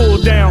Mercury will cool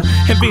down,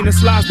 and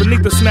Venus lies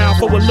beneath us now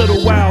for a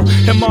little while.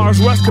 And Mars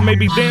rust can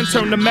maybe then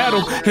turn to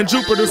metal, and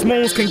Jupiter's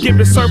moons can give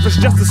it surface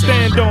just to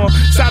stand on.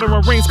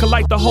 Saturn rings can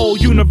light the whole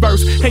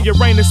universe, and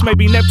Uranus,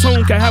 maybe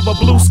Neptune, can have a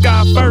blue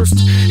sky first.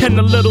 And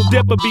the Little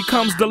Dipper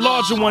becomes the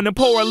larger one and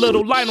pour a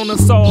little light on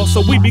us all,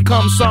 so we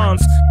become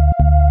suns.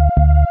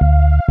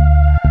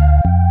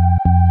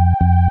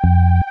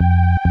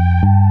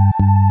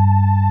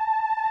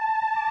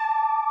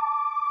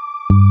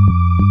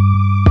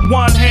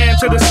 One hand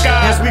to the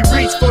sky as we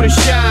reach for the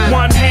shine.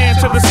 One hand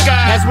to the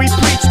sky as we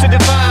preach to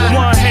divine.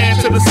 One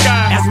hand to the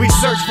sky as we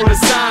search for the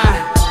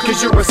sign.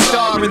 Cause you're a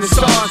star and the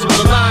stars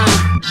will align.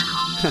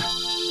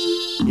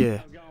 Yeah.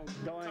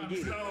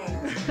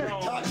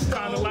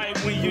 Kinda like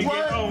when you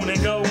get on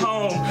and go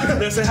home.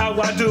 Listen how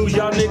I do,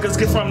 y'all niggas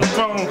get from the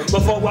throne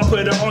before I put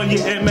it on you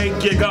and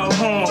make you go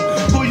home.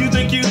 Who you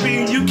think you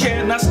be? You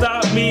cannot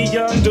stop me,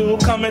 young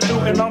dude coming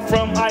through, and I'm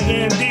from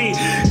IND.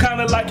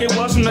 Kinda like it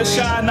was from the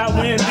shy, not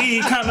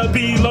windy. Kinda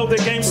below the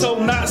game, so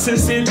not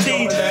since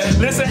NT.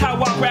 Listen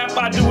how I rap,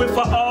 I do it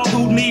for all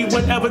who need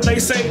whatever they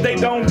say they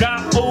don't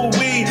got. Ooh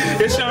wee,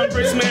 it's Young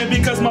Gritts, man,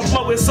 because my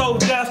flow is so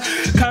deaf.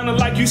 Kinda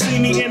like you see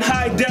me in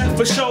high def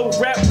for show.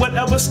 Rap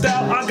whatever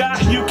style I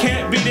got, you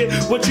can't beat it.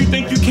 What you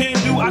think you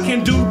can't do, I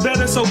can do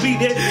better, so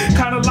beat it.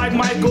 Kinda like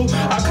Michael,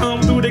 I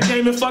come through the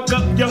game and fuck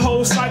up your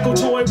whole cycle.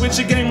 Toy with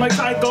your game like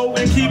Tycho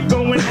and keep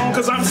going on,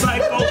 cause I'm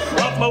psycho.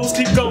 My flows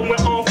keep going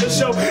on for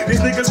show.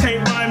 These niggas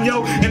can't rhyme,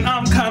 yo, and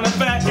I'm kinda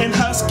fat and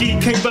husky,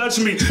 can't budge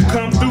me.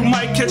 Come through,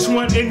 might catch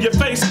one in your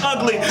face,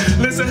 ugly.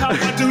 Listen how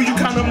I do, you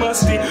kinda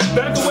musty.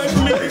 Back away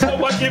from me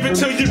before I give it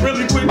to you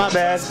really quick. My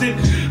bad.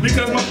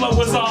 Because my flow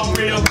is all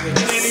real. And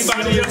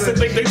anybody else that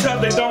think they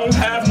tough, they don't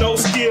have no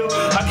skill.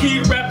 I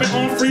keep rapping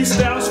on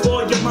freestyles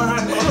for your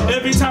mind.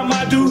 Every time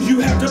I do, you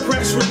have to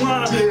press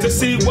rewind to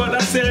see what I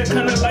said,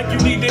 kinda like you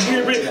need to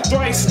hear it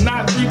thrice,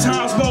 not 3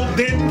 times more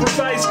than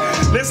precise.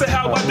 Listen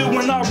how I do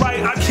when I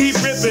write, I keep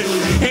ripping.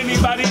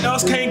 Anybody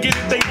else can't get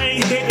it, they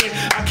ain't hitting.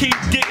 I keep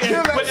getting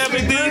whatever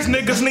these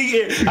niggas need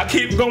it. I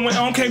keep going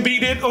on, can't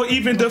beat it or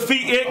even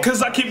defeat it,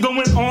 cause I keep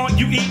going on,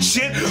 you eat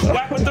shit.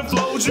 Whack with the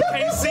flows, you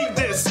can't see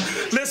this.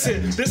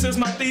 Listen, this is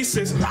my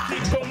thesis.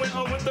 Keep going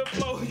on with the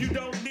flow, you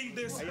don't need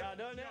this.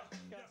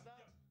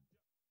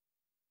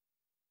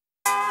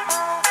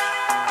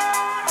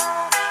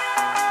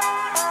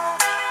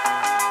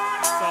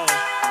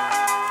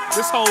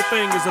 This whole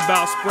thing is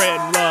about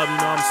spreading love, you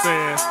know what I'm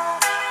saying?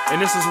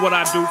 And this is what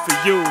I do for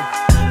you.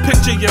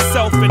 Picture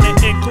yourself in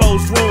an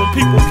enclosed room,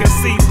 people can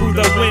see through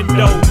the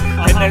window.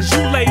 And as you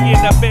lay in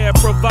the bed,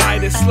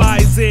 provided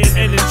slides in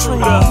an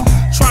intruder,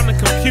 trying to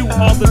compute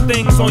all the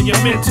things on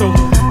your mental.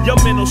 Your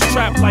mental's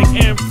trapped like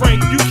Anne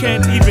Frank, you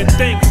can't even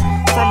think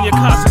from your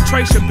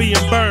concentration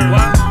being burned.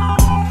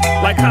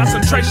 Like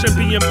concentration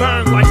being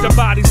burned like the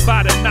bodies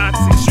by the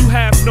Nazis. You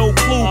have no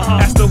clue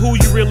as to who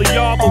you really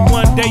are, but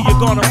one day you're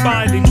gonna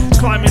find it.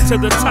 Climbing to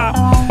the top,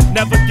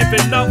 never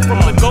giving up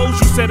from the goals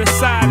you set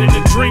aside and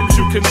the dreams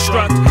you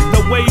construct.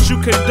 The ways you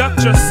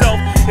conduct yourself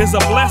is a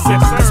blessing,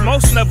 cause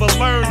most never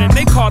learn and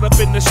they caught up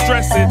in the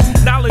stressing.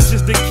 Knowledge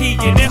is the key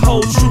and it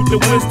holds truth and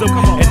wisdom.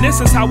 And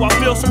this is how I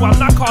feel, so I'm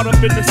not caught up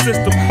in the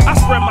system. I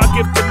spread my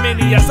gift to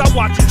many as I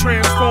watch it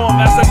transform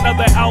as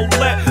another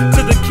outlet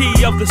to the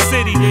key of the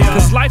city.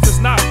 Cause life is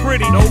not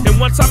pretty, and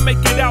once I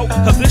make it out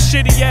of this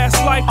shitty ass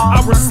life,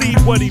 I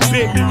receive what he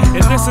bid me.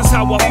 And this is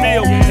how I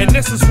feel, and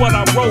this is what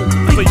I wrote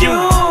for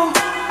you.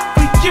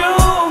 For you,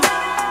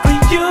 for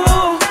you,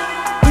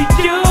 for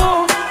you,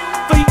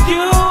 for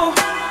you,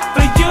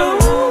 for you,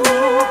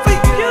 for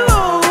you.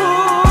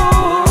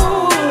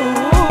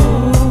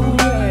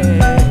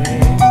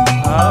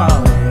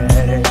 Oh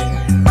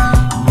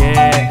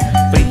yeah,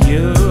 for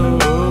you,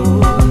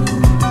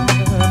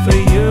 for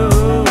you,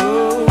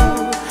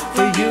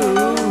 for you.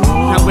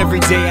 Now every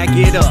day I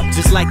get up,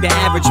 just like the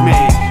average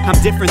man. I'm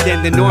different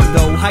than the norm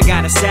though, I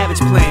got a savage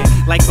plan.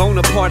 Like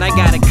Bonaparte, I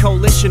got a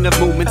coalition of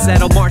movements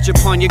that'll march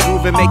upon your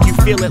groove and make you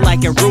feel it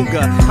like a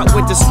Ruger. I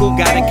went to school,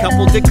 got a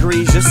couple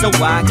degrees just so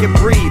I could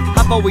breathe.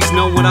 I've always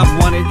known what I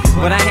wanted,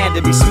 but I had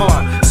to be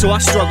smart. So I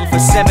struggled for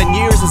 7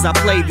 years as I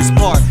played this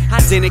part.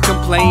 I didn't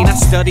complain, I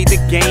studied the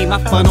game.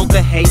 I funneled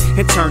the hate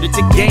and turned it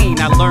to gain.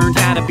 I learned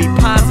how to be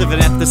positive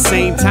and at the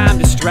same time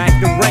distract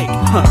the rake.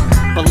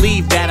 can't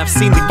believe that I've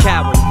seen the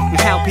coward and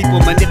how people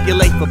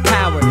manipulate for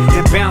power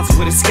and bounce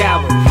with a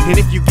scour. And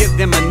if you give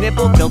them a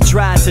nibble, they'll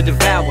try to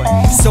devour.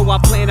 So I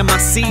planted my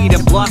seed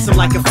and blossom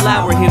like a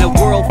flower. In a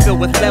world filled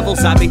with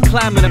levels, I've been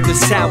climbing up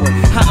this tower.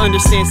 I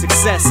understand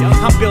success,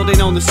 I'm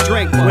building on the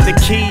strength where the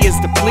key is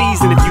to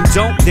please. And if you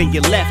don't, then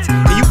you're left.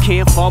 And you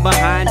can't fall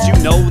behind, you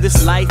know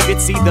this life,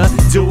 it's either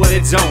do it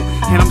or don't.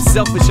 And I'm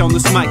selfish on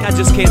this mic, I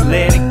just can't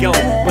let it go.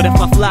 But if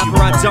I flop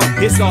or I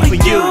don't, it's all for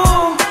you.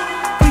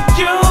 For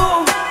you,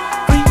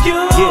 for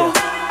you, Yeah.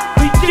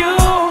 for you,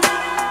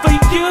 for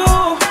you,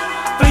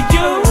 for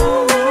you,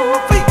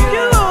 for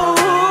you.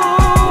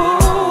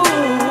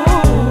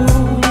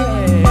 Yeah.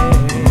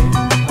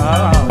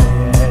 Oh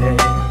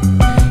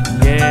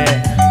yeah, yeah,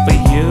 for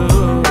you,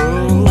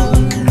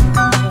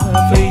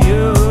 for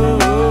you,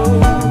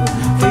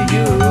 for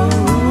you.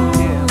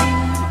 Yeah.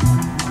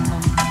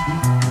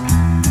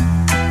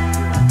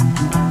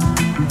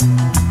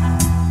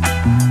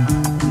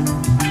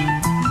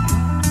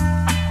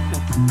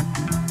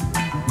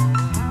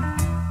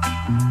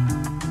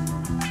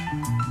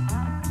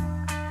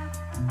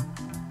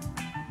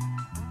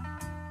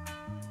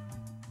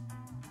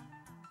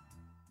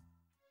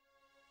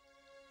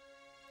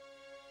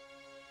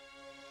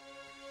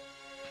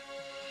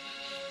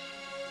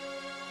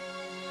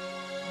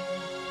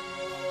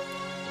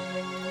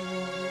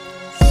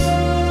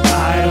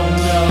 I don't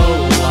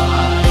know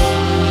why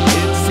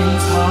it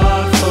seems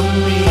hard for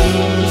me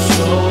to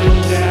slow it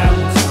down.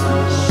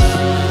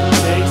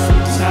 Take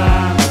some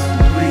time to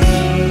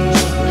breathe,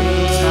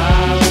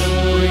 time to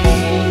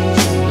breathe.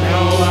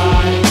 Now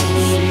I can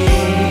see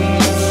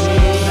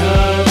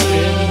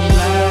nothing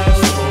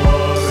lasts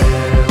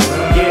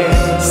forever.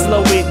 Yeah,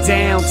 slow it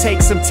down,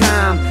 take some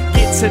time,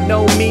 get to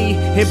know me,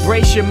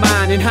 embrace your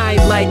mind. And I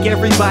ain't like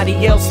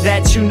everybody else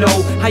that you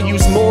know. I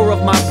use more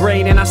of my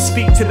brain and I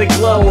speak to the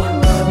glow.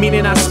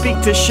 Meaning I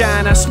speak to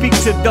shine, I speak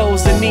to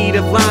those in need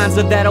of lines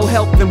that'll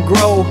help them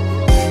grow.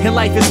 And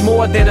life is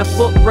more than a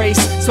foot race,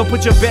 so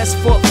put your best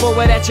foot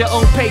forward at your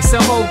own pace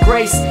and hold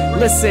grace.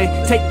 Listen,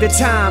 take the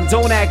time,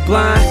 don't act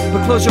blind,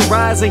 but close your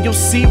eyes and you'll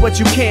see what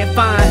you can't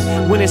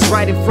find when it's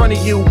right in front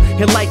of you.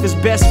 And life is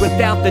best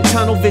without the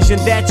tunnel vision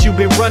that you've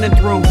been running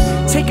through.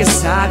 Take a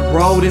side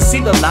road and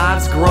see the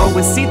lives grow,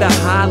 and see the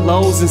high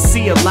lows and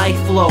see a life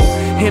flow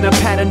in a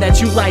pattern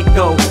that you like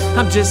though.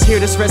 I'm just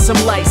here to spread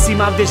some light, see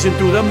my vision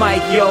through the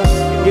mic, yo.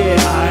 Yeah.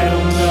 I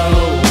don't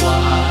know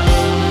why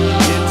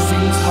it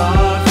seems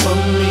hard for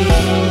me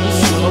to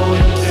slow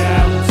it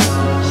down.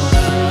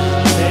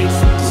 Take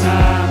some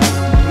time to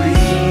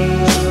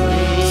breathe,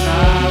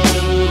 time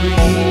to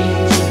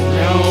breathe.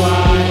 Now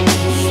I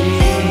can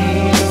see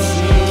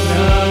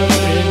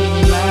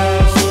nothing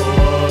lasts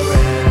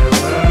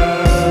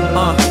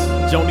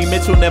forever. Joni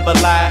Mitchell never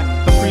lied.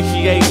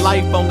 Appreciate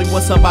life only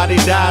when somebody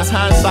dies.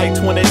 Hindsight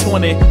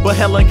 2020, but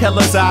Helen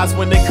Keller's eyes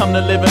when they come to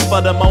living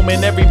for the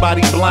moment.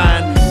 Everybody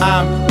blind.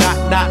 I'm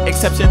not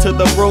exception to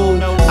the rule.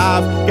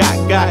 I've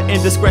got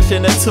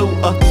indiscretion of 2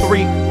 or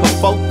 3 or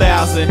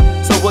 4,000.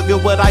 So what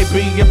good would I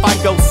be if I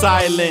go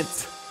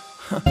silent?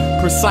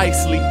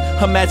 Precisely.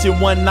 Imagine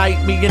one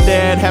night me and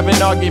dad have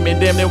an argument,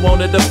 damn they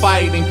wanted to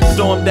fighting.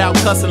 Stormed out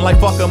cussing like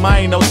fuck 'em, I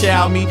ain't no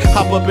child. Me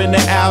hop up in the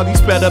Audi,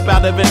 sped up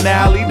out of an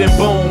alley, then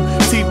boom,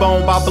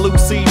 T-bone by Blue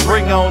Sea.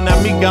 Bring on, now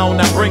me gone,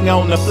 now bring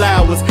on the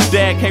flowers.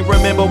 Dad can't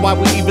remember why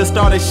we even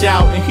started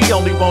shouting. He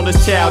only want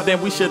his child, then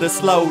we should've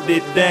slowed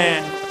it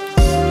down.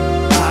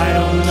 I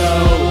don't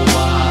know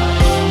why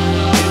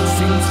it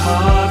seems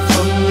hard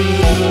for me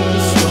to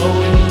slow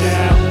it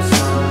down.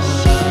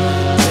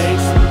 Take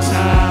some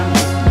time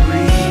to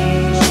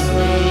breathe,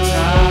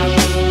 time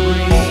to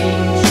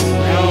breathe.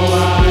 Now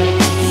I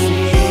can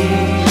see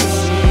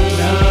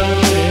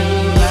nothing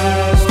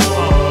lasts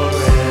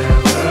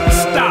forever.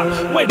 Stop,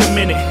 wait a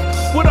minute.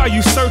 What are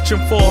you searching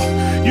for?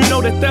 You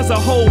know that there's a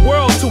whole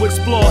world to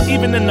explore.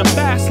 Even in the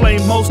fast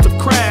lane, most have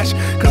crashed,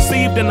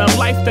 conceived in a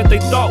life that they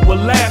thought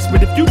would last.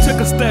 But if you took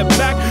a step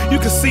back, you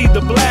can see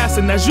the blast.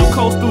 And as you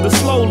coast through the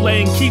slow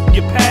lane, keep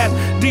your path,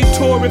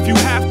 detour if you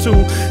have to,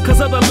 cause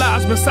other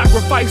lives been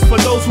sacrificed for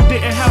those who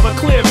didn't have a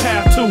clear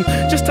path to.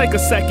 Just take a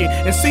second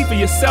and see for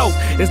yourself.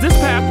 Is this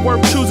path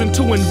worth choosing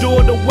to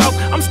endure the wealth?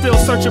 I'm still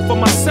searching for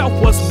myself,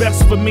 what's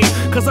best for me,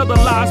 cause other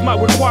lives might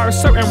require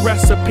certain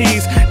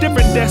recipes,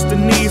 different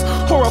destinies,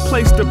 or a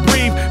place to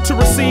breathe, to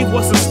receive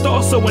what's in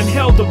store. So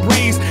inhale the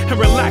breeze and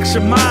relax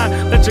your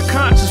mind, let your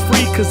conscience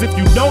free, cause if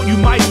you don't, you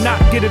might not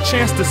get a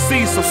chance to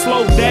see. So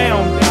slow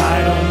down.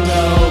 I don't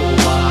know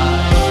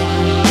why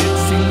it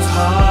seems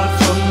hard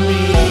for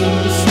me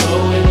to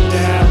slow it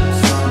down.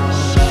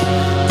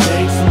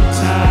 Take some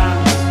time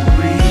to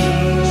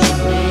breathe,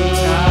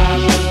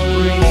 time to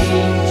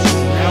breathe.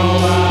 Now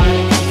I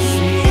can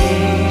see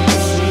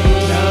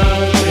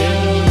nothing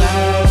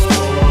lasts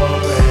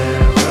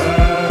forever.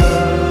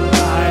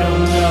 I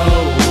don't know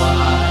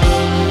why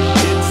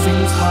it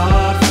seems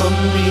hard for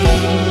me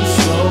to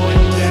slow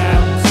it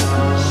down.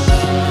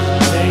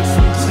 Take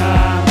some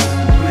time to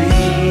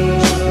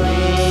breathe,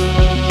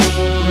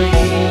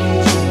 breathe.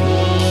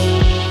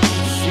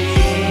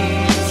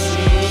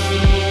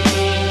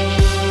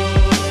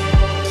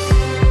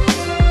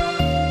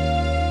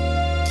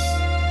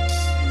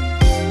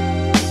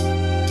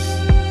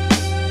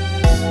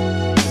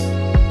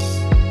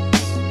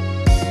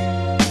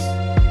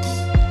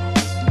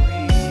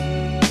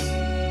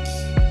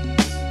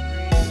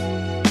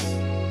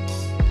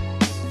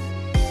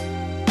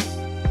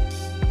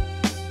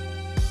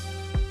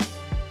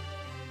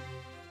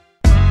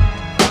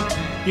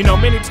 You know,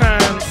 many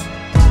times,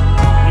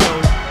 you know,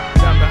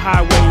 down the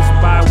highways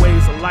and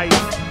byways of life,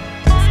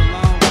 it's a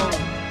long road.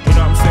 You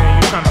know what I'm saying?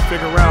 You're trying to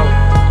figure out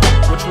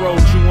which road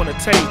you want to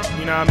take,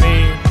 you know what I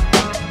mean?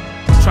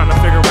 Trying to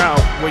figure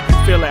out where you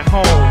feel at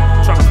home,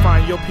 trying to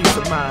find your peace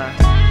of mind.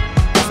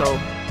 So,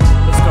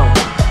 let's go.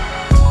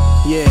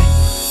 Yeah,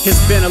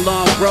 it's been a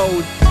long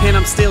road, and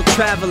I'm still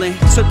traveling.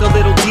 Took a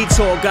little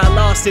detour, got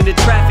lost in the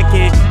traffic,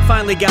 and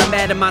finally got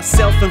mad at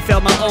myself and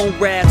felt my own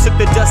wrath. Took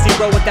the dusty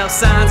road without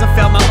signs and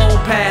found my own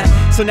path.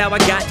 So now I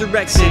got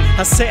direction,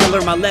 I say I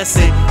learned my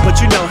lesson. But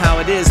you know how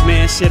it is,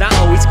 man, shit, I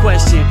always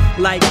question.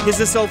 Like, is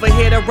this over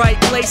here the right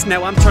place?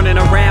 Now I'm turning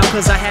around,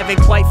 cause I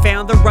haven't quite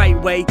found the right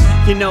way.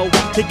 You know,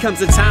 there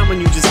comes a time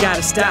when you just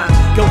gotta stop,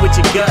 go with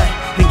your gut,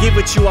 and give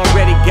what you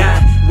already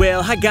got.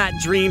 Well, I got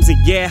dreams, and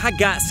yeah, I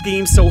got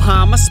schemes. So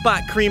my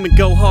spot cream and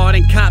go hard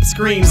and cop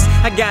screams.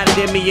 I got it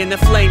in me and the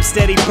flame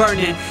steady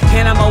burning,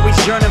 and I'm always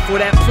yearning for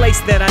that place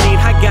that I need.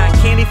 I got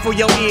candy for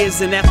your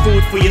ears and that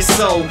food for your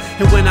soul.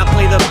 And when I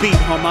play the beat,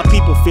 all my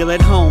people feel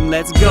at home.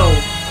 Let's go.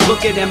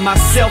 Looking at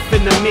myself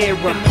in the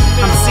mirror,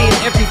 I'm seeing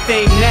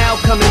everything now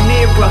coming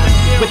nearer.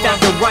 Without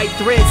the right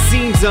thread,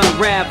 seems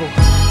unravel.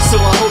 So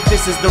I hope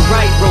this is the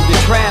right road to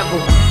travel.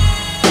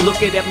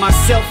 Looking at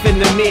myself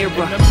in the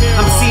mirror,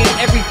 I'm seeing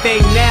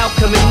everything now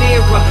coming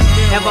nearer.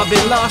 Have I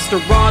been lost or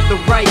on the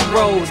right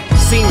road?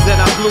 Seems that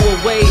I flew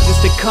away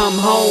just to come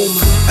home.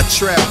 I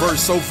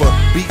traverse over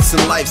beats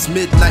and life's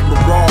midnight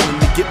marauding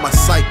to get my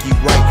psyche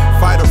right.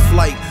 Fight or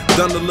flight,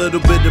 done a little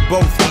bit of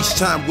both each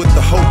time with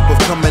the hope of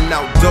coming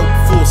out dope.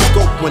 Full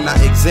scope when I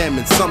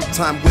examine,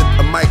 sometime with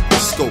a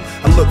microscope.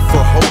 I look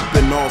for hope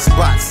in all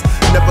spots,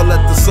 never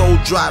let the soul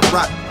dry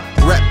rot.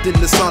 Wrapped in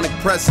the sonic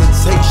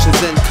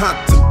presentations and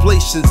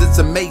contemplations, it's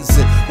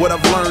amazing what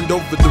I've learned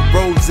over the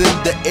roads, in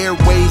the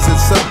airways and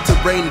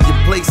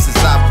subterranean places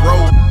I've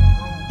rode.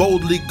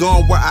 Boldly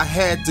gone where I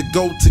had to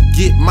go to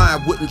get mine,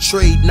 wouldn't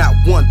trade not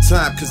one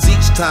time, cause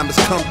each time it's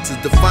come to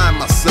define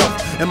myself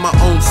and my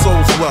own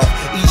soul's wealth.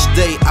 Each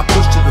day I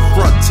push to the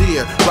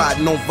frontier,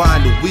 riding on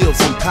vinyl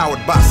wheels,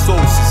 empowered by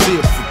souls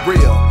sincere for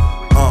real.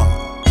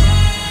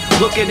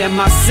 Looking at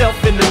myself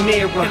in the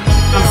mirror,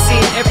 I'm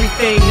seeing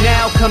everything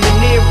now coming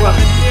nearer.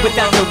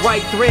 Without the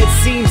right thread,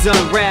 seems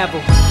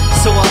unravel.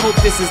 So I hope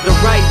this is the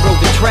right road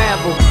to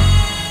travel.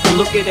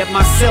 Looking at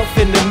myself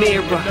in the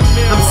mirror,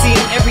 I'm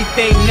seeing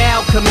everything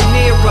now coming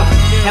nearer.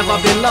 Have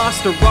I been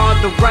lost or on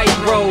the right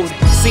road?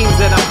 Seems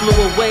that I flew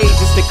away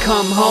just to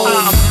come home.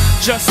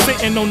 Just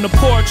sitting on the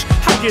porch,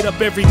 I get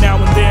up every now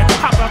and then,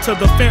 hop out to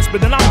the fence,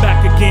 but then I'm back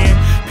again.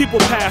 People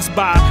pass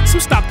by, some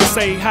stop to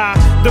say hi,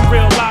 then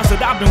realize that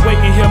I've been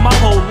waiting here my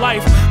whole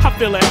life. I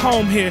feel at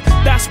home here,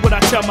 that's what I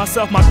tell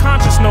myself. My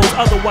conscience knows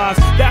otherwise,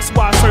 that's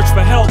why I search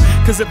for help.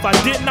 Cause if I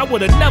didn't, I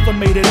would've never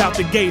made it out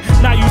the gate.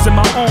 Not using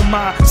my own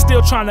mind,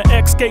 still trying to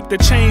escape the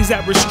chains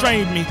that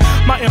restrain me.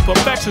 My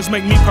imperfections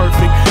make me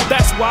perfect,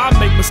 that's why I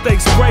make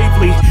mistakes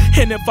bravely.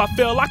 And if I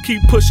fail, I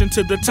keep pushing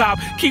to the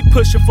top, keep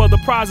pushing for the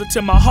prize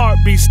until my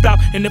heartbeat stop.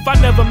 And if I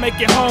never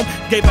make it home,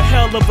 gave a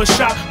hell of a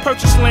shot.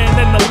 Purchase land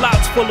in the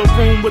lots full of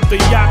room with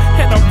the yacht,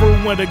 and a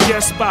room with a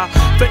guest spot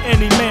for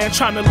any man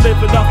trying to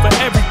live it up for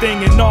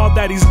everything and all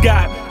that he's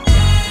got.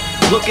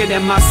 Looking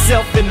at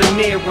myself in the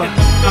mirror,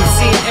 I'm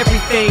seeing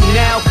everything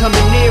now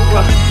coming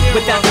nearer.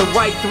 Without the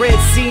right thread,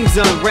 seems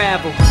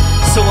unravel.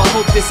 So I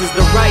hope this is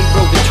the right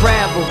road to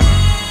travel.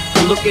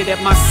 Looking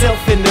at myself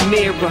in the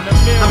mirror,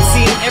 I'm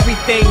seeing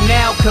everything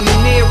now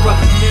coming nearer.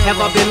 Have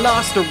I been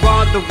lost or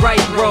on the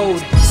right road?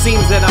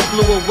 Seems that I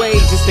flew away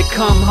just to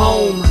come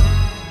home.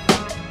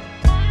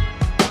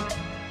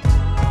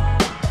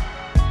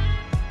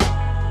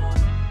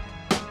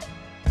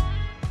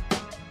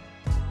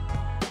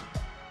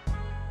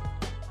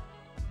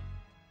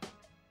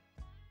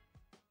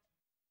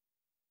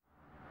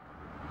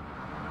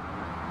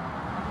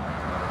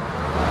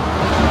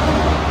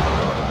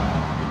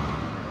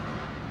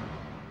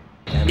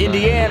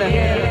 Indiana,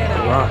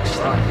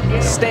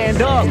 rockstar.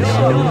 Stand up.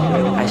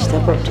 I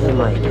step up to the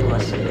mic and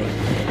listen.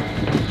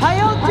 How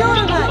y'all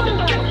doing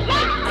tonight?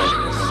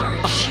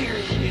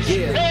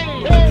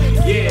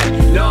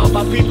 Yeah, now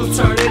my people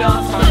turn it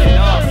up.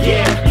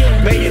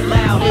 Yeah, make it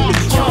loud in the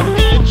trunk.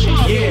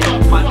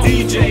 Yeah, my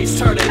DJs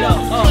turn it up.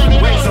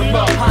 Raise them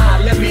up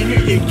high, let me hear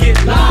you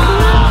get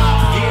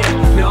loud.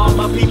 Yeah, now all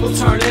my people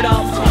turn it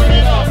up.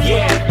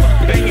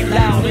 Yeah, make it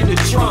loud in the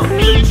trunk.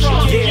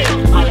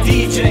 Yeah, my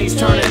DJs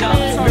turn it up.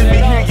 Let me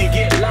hear you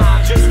get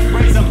loud, just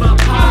raise them up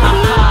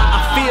high.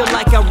 I feel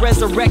like I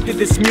resurrected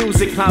this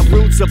music. My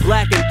roots are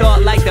black and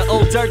thought like the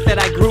old dirt that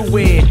I grew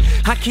in.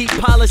 I keep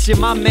polishing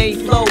my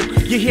main flow.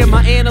 You hear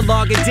my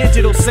analog and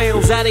digital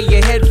sounds out of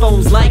your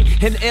headphones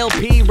like an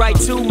LP right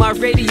to my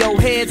radio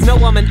heads. Know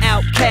I'm an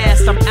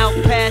outcast, I'm out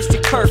past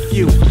your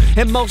curfew.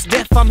 And most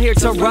deaf, I'm here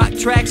to rock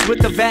tracks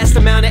with a vast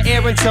amount of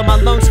air until my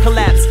lungs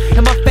collapse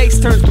and my face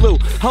turns blue.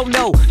 Oh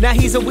no, now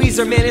he's a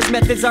Weezer man, his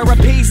methods are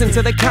appeasing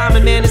to the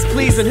common man is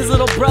pleasing. His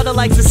little brother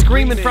likes to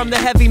screaming from the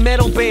heavy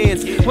metal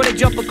bands. When they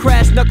jump or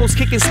crash, knuckles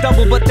kick and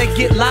stumble, but they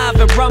get live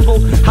and rumble.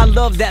 I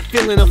love that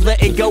feeling of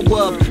letting go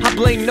of. I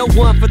blame no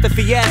one for the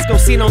fiasco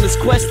seen on this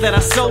quest that I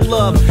so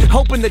love.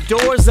 Open the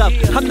doors up,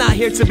 I'm not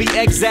here to be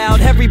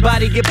exiled.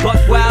 Everybody get buck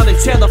wild and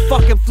tear the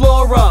fucking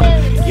floor up.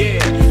 Yeah,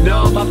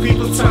 now my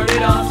people turn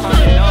it up.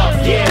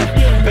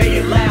 Yeah, bang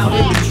it loud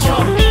in the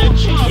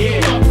trunk.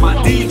 Yeah, my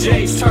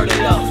DJs turn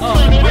it up.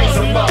 Raise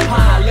them up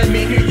high, let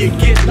me hear you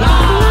get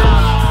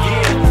loud.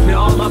 Yeah,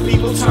 now all my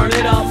people turn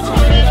it up.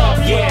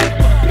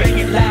 Yeah, bang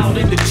it loud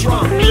in the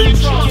trunk.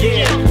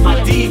 Yeah, my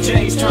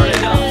DJs turn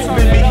it up.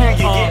 Let me hear you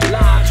get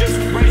loud, just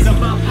raise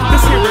them up high.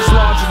 This here is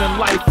larger than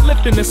life.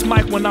 Lifting this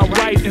mic when I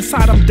write.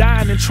 Inside I'm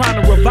dying and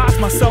trying to revive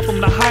myself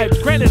from the hype.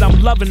 Granted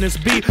I'm loving this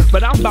beat,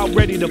 but I'm about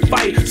ready to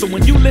fight. So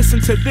when you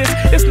listen to this,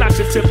 it's not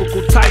your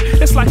typical type.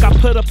 It's like I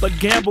put up a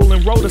gamble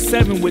and rolled a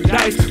 7 with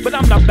dice. But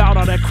I'm not about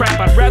all that crap,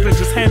 I'd rather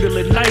just handle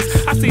it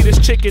nice. I see this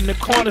chick in the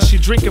corner, she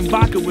drinking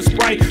vodka with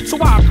Sprite. So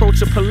I approach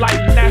her polite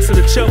and ask her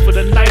to chill for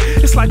the night.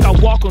 It's like I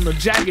walk on a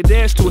jagged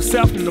edge to a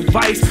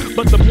self-device.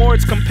 But the more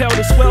it's compelled,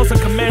 it swells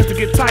and commands to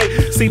get tight.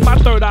 See, my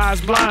third eye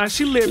is blind,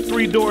 she lived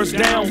 3 doors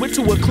down. Went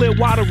to a clear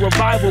water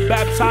revival,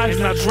 baptized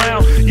and I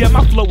drowned. Yeah,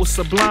 my flow is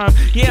sublime.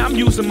 Yeah, I'm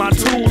using my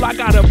tool. I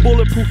got a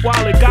bulletproof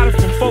wallet, got it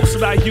from folks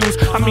that I use.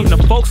 I mean the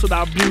folks that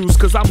I abuse,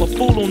 cause I'm a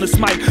fool on this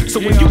mic. So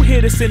when you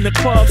hear this in the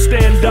club,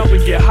 stand up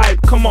and get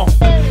hyped. Come on.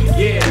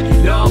 Yeah,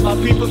 now all my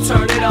people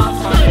turn it up.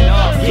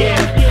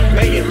 Yeah,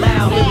 make it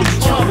loud in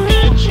the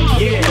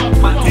trunk.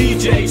 Yeah, my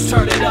DJs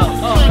turn it up.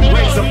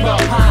 Raise them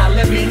up high,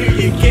 let me hear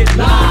you get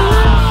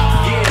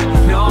loud.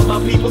 Yeah, now all my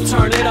people turn